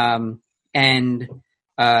 And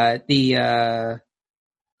the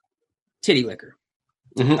titty liquor.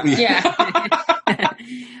 Yeah.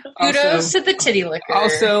 Kudos to the titty liquor.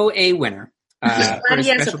 Also a winner. He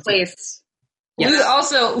has a place. Yes.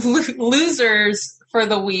 Also, losers for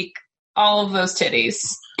the week, all of those titties.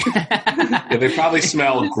 Yeah, they probably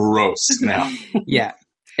smell gross now. Yeah,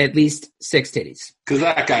 at least 6 titties. Because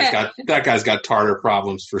that guy's got tartar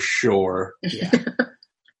problems for sure. Yeah.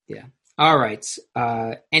 Yeah. All right.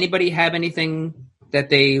 Anybody have anything that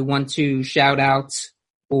they want to shout out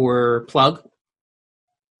or plug?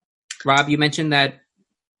 Rob, you mentioned that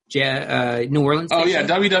New Orleans station? Oh, yeah.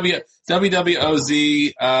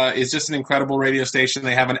 WWOZ is just an incredible radio station.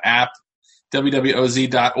 They have an app,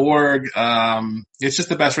 wwoz.org. It's just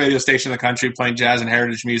the best radio station in the country playing jazz and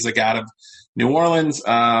heritage music out of New Orleans.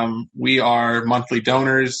 We are monthly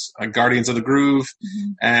donors, Guardians of the Groove.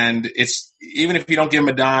 And it's, even if you don't give them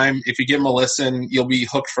a dime, if you give them a listen, you'll be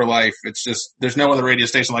hooked for life. It's just, there's no other radio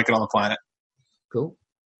station like it on the planet. Cool.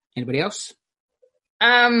 Anybody else?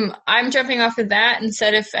 I'm jumping off of that and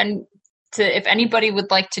said if anybody would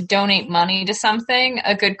like to donate money to something,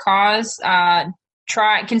 a good cause,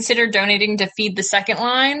 consider donating to Feed the Second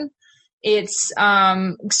Line. It's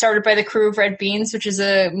started by the Crew of Red Beans, which is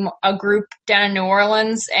a group down in New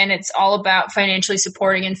Orleans, and it's all about financially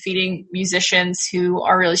supporting and feeding musicians who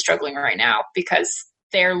are really struggling right now because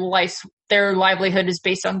their livelihood is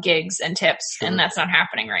based on gigs and tips, and that's not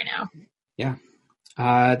happening right now. Yeah.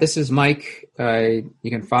 This is Mike. You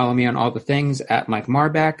can follow me on all the things at Mike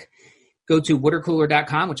Marbach. Go to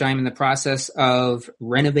watercooler.com, which I am in the process of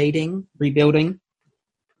rebuilding.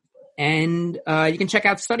 And you can check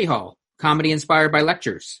out Study Hall, comedy inspired by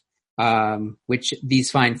lectures, which these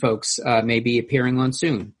fine folks may be appearing on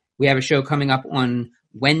soon. We have a show coming up on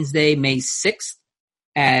Wednesday, May 6th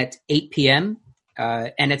at 8 p.m.,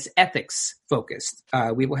 and it's ethics focused.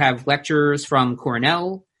 We will have lecturers from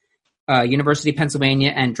Cornell, University of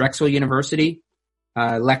Pennsylvania, and Drexel University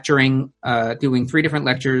lecturing, doing 3 different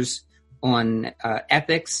lectures on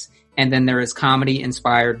ethics. and then there is comedy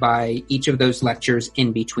inspired by each of those lectures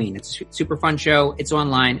in between. It's a super fun show. It's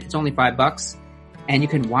online. It's only $5, and you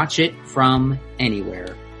can watch it from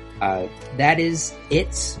anywhere. That is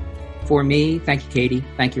it for me. Thank you, Katie.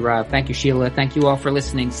 Thank you, Rob. Thank you, Sheila. Thank you all for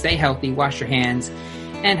listening. Stay healthy, wash your hands,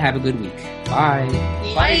 and have a good week. Bye.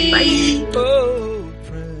 Bye. Old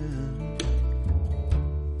friend,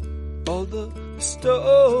 all the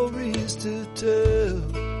stories to tell.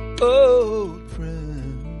 Old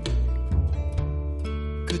friend,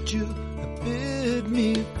 could you bid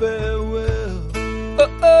me farewell?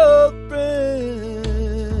 Old friend,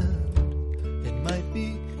 it might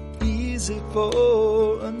be easy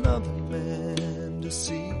for another man to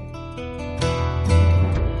see.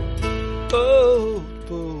 Old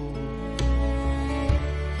fool,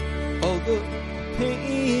 all the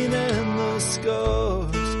pain and the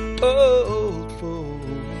scars. Old fool,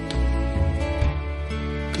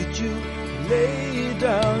 could you lay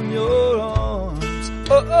down your arms?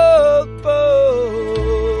 Old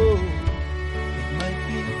fool, it might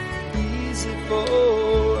be easy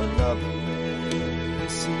for another man to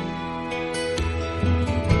see.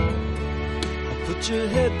 Put your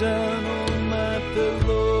head down on my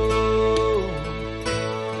pillow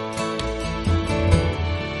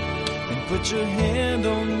and put your hand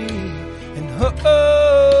on